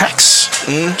terms of tax.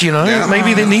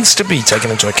 Maybe there needs to be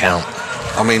taken into account.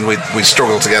 I mean, we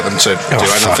struggle to get them to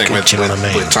do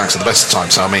anything with tax at the best of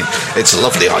times. So I mean, it's a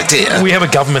lovely idea. We have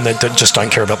a government that just don't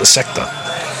care about the sector.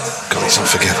 God, let's not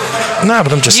forget. No,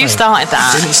 but I'm just saying. You started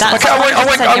that.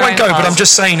 I won't go, but I'm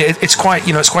just saying it's quite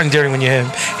endearing when you hear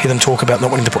them talk about not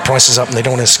wanting to put prices up and they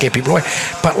don't want to scare people away.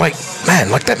 But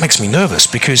that makes me nervous,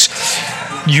 because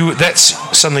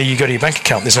suddenly you go to your bank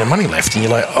account, there's no money left, and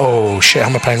you're like, oh shit, how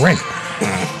am I paying rent?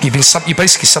 You're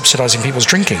basically subsidising people's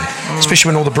drinking, especially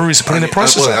when all the breweries are putting their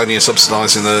prices up. And you're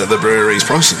subsidising the breweries'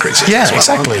 price increases. Yeah, as well,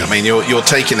 exactly. I mean, you're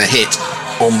taking a hit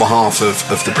on behalf of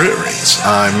the breweries.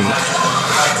 I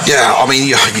mean,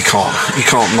 you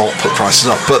can't not put prices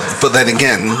up. But then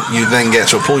again, you then get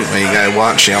to a point where you go, well,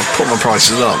 actually, I've put my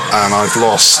prices up and I've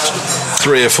lost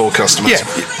 3 or 4 customers. Yeah.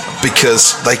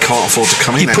 Because they can't afford to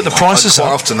come in. You put the prices up.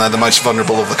 Quite often they're the most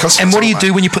vulnerable of the customers. And what do you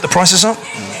do when you put the prices up?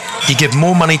 You give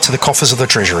more money to the coffers of the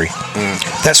Treasury.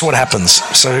 That's what happens.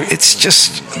 So it's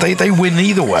just, they win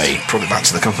either way. Probably back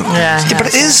to the government. Yeah, but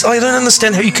it is. I don't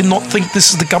understand how you cannot think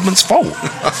this is the government's fault.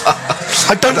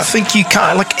 I don't think you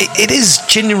can. It is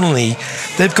genuinely,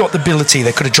 they've got the ability.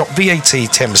 They could have dropped VAT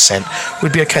 10%.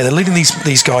 We'd be okay. They're letting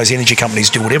these guys, the energy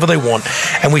companies, do whatever they want.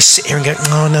 And we sit here and go,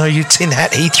 oh no, you tin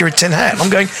hat, Heath, you're a tin hat.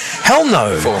 I'm going, hell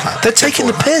no. They're taking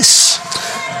the piss.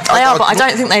 They are, but I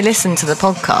don't think they listen to the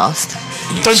podcast.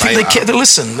 I don't think they care.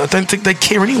 Listen, I don't think they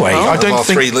care anyway. I don't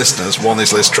think 3 listeners. One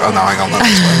is Liz. No, hang on.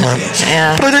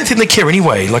 Yeah. But I don't think they care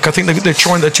anyway. I think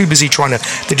they're too busy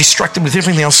they're distracted with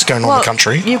everything else that's going on in the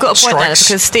country. You've got a point there,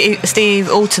 because Steve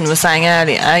Alton was saying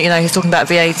earlier, he's talking about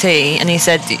VAT, and he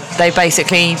said they just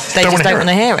don't want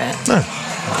to hear it. No.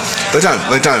 They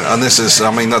don't. And this is,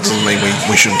 I mean, that doesn't mean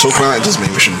we shouldn't talk about it. It doesn't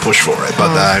mean we shouldn't push for it.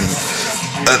 But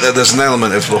there's an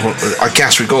element of, I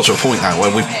guess we've got to a point now where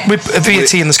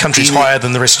VAT in this country is higher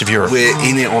than the rest of Europe. We're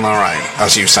in it on our own,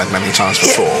 as you've said many times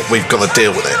before. We've got to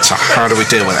deal with it. So how do we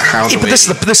deal with it? But this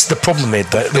is the problem,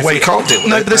 Ed. We can't deal with it.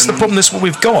 No, but this is the problem. This is what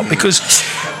we've got, because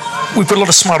we've got a lot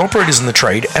of smart operators in the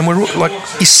trade, and we're like,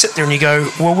 you sit there and you go,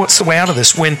 well, what's the way out of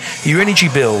this when your energy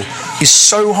bill is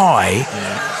so high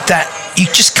that you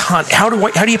just can't. How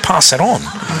do you pass that on?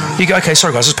 You go, okay,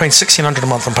 sorry guys, I was paying $1,600 a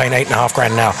month. I'm paying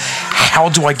 $8,500 now. How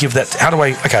do I give that?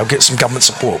 Okay, I'll get some government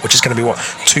support, which is going to be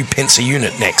 2 pence a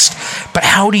unit next. But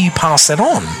how do you pass that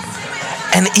on?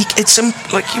 And it's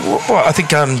I think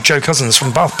Joe Cousins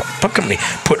from Bath Pub Company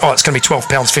it's going to be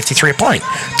 £12.53 a pint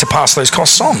to pass those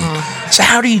costs on. So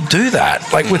how do you do that?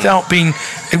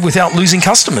 Without losing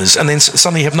customers, and then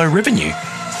suddenly you have no revenue.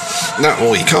 No,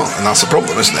 well, you can't, and that's the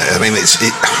problem, isn't it? I mean,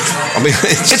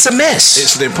 it's a mess.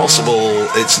 It's an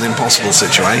impossible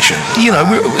situation.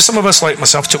 Some of us, like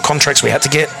myself, took contracts we had to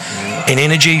get in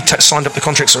energy, signed up the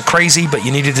contracts that were crazy, but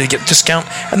you needed to get a discount,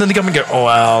 and then the government go, oh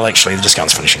well, actually the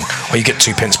discount's finishing, or you get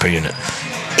 2 pence per unit.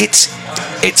 It's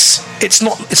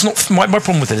not. My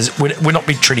problem with it is we're not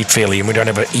being treated fairly, and we don't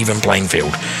have an even playing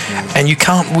field, and we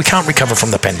can't recover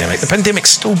from the pandemic. The pandemic's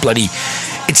still bloody.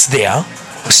 It's there.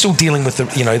 We're still dealing with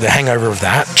the hangover of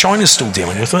that. China's still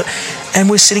dealing with it, and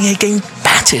we're sitting here getting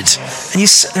battered. And you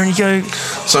sit there and you go.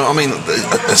 So I mean,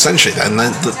 essentially, then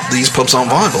these pubs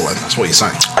aren't viable. Then that's what you're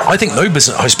saying. I think no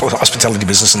hospitality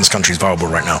business in this country is viable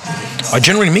right now. I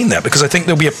generally mean that, because I think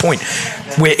there'll be a point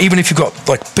where even if you've got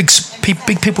big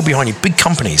people behind you, big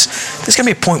companies, there's going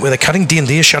to be a point where they're cutting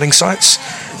D&D or shutting sites.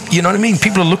 You know what I mean?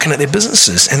 People are looking at their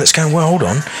businesses, and it's going, well, hold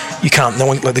on. You can't, no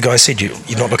one, like the guy said, you're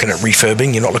not looking at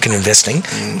refurbing, you're not looking at investing.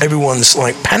 Everyone's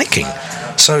panicking.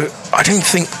 So I don't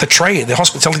think the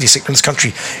hospitality sector in this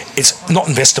country, it's not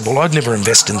investable. I'd never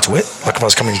invest into it, if I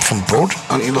was coming from abroad.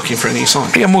 Aren't you looking for a new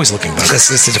site? Yeah, I'm always looking, but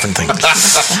that's a different thing.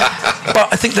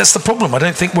 But I think that's the problem. I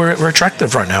don't think we're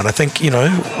attractive right now, and I think,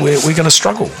 we're going to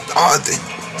struggle.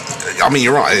 I mean,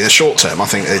 you're right. In the short term, I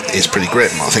think it is pretty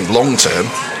grim. I think long term,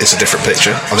 it's a different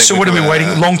picture. I think so what are we waiting?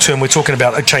 Long term, we're talking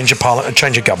about a change of parliament, a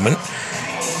change of government,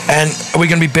 and are we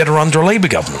going to be better under a Labour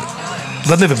government?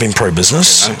 They've never been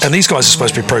pro-business, and these guys are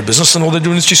supposed to be pro-business, and all they're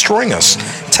doing is destroying us,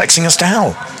 taxing us to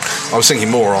hell. I was thinking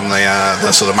more on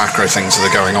the sort of macro things that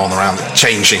are going on around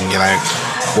changing,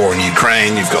 war in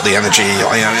Ukraine, you've got the energy,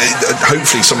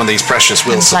 hopefully some of these pressures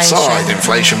will subside,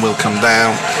 inflation will come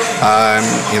down,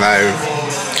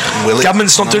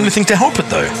 Government's not doing anything to help it,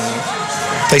 though.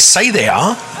 They say they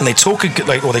are, and they talk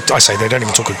I say they don't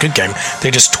even talk a good game,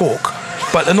 they just talk,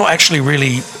 but they're not actually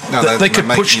really... No, they could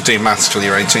push you do maths till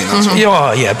you're 18. That's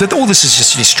Yeah, but all this is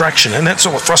just a distraction, and that's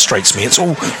what frustrates me. It's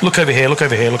all look over here, look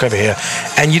over here, look over here,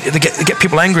 and they get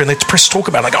people angry, and they press talk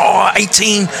about it, like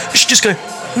 18. You should just go,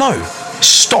 no,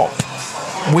 stop.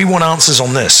 We want answers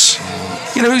on this.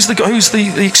 Who's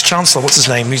the ex-chancellor? What's his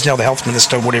name? Who's now the health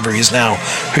minister, whatever he is now?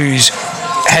 Who's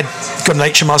got an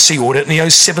HMRC audit and he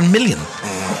owes $7 million.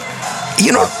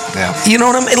 You know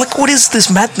what I mean? Like, what is this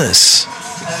madness?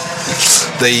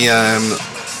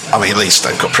 At least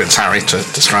they've got Prince Harry to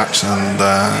distract. And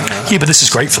yeah, but this is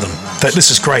great for them. This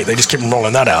is great. They just keep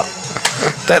rolling that out.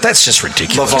 That's just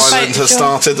ridiculous. Love Island has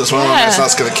started as well. Yeah. I guess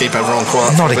that's going to keep everyone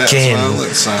quiet. Not for a bit again.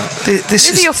 as well.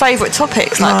 These are your favourite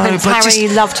topics, like Prince Harry.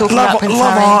 Love talking about Prince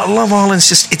Harry. Love Island's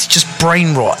just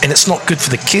brain rot, and it's not good for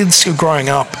the kids who are growing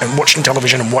up and watching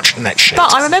television and watching that shit.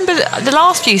 But I remember the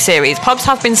last few series, pubs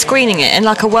have been screening it in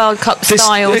like a World Cup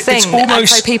style thing, and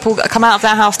so people come out of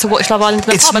their house to watch Love Island in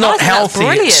the pub. It's not healthy.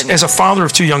 Brilliant. As a father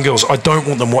of 2 young girls, I don't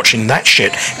want them watching that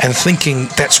shit and thinking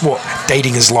that's what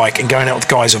dating is like, and going out with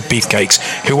guys with beefcakes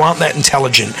who aren't that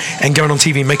intelligent and going on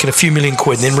TV making a few million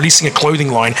quid and then releasing a clothing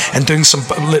line and doing some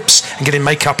lips and getting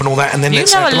makeup and all that, and then you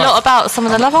know a lot about some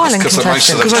of the Love Island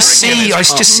contestants. Because I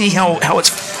just see how it's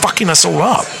fucking us all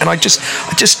up, and I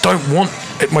just don't want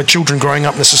my children growing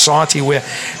up in a society where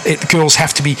girls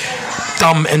have to be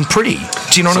dumb and pretty.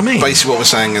 Do you know what I mean? Basically, what we're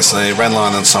saying is the Red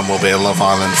Lion and Sun will be a Love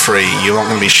Island free. You're not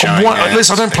going to be showing.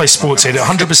 Listen, I don't play sports here.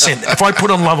 100%. If I put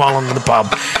on Love Island in the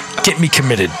pub, get me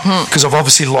committed, because I've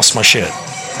obviously lost my shit.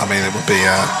 I mean, it would be.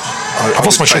 I've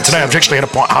lost my shit today. I've actually had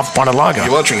half a pint of lager.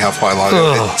 You are drinking half a pint of lager.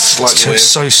 Oh, it's slightly weird.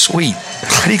 So sweet.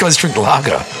 How do you guys drink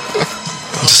lager?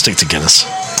 I'll just stick to Guinness.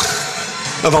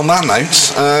 And on that note,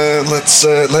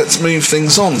 let's move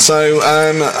things on. So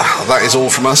that is all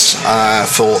from us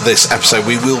for this episode.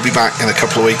 We will be back in a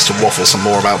couple of weeks to waffle some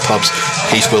more about pubs.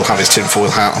 Heath will have his tinfoil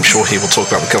hat. I'm sure he will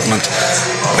talk about the government.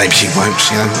 Maybe he won't.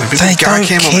 Maybe they don't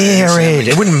care.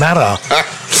 It wouldn't matter.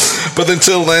 But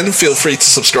until then, feel free to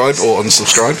subscribe or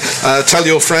unsubscribe. Tell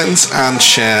your friends and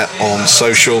share on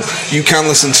social. You can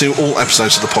listen to all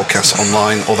episodes of the podcast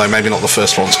online, although maybe not the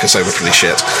first ones because they were pretty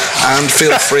shit. And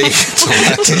feel free to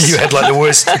let us... You had like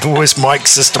the worst mic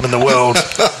system in the world.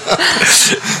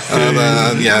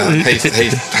 And, he hadn't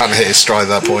hit his stride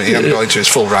at that point. He hadn't got into his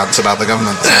full rant about the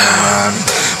government.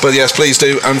 But yes, please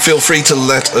do. And feel free to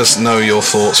let us know your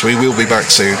thoughts. We will be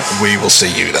back soon. We will see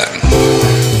you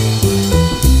then.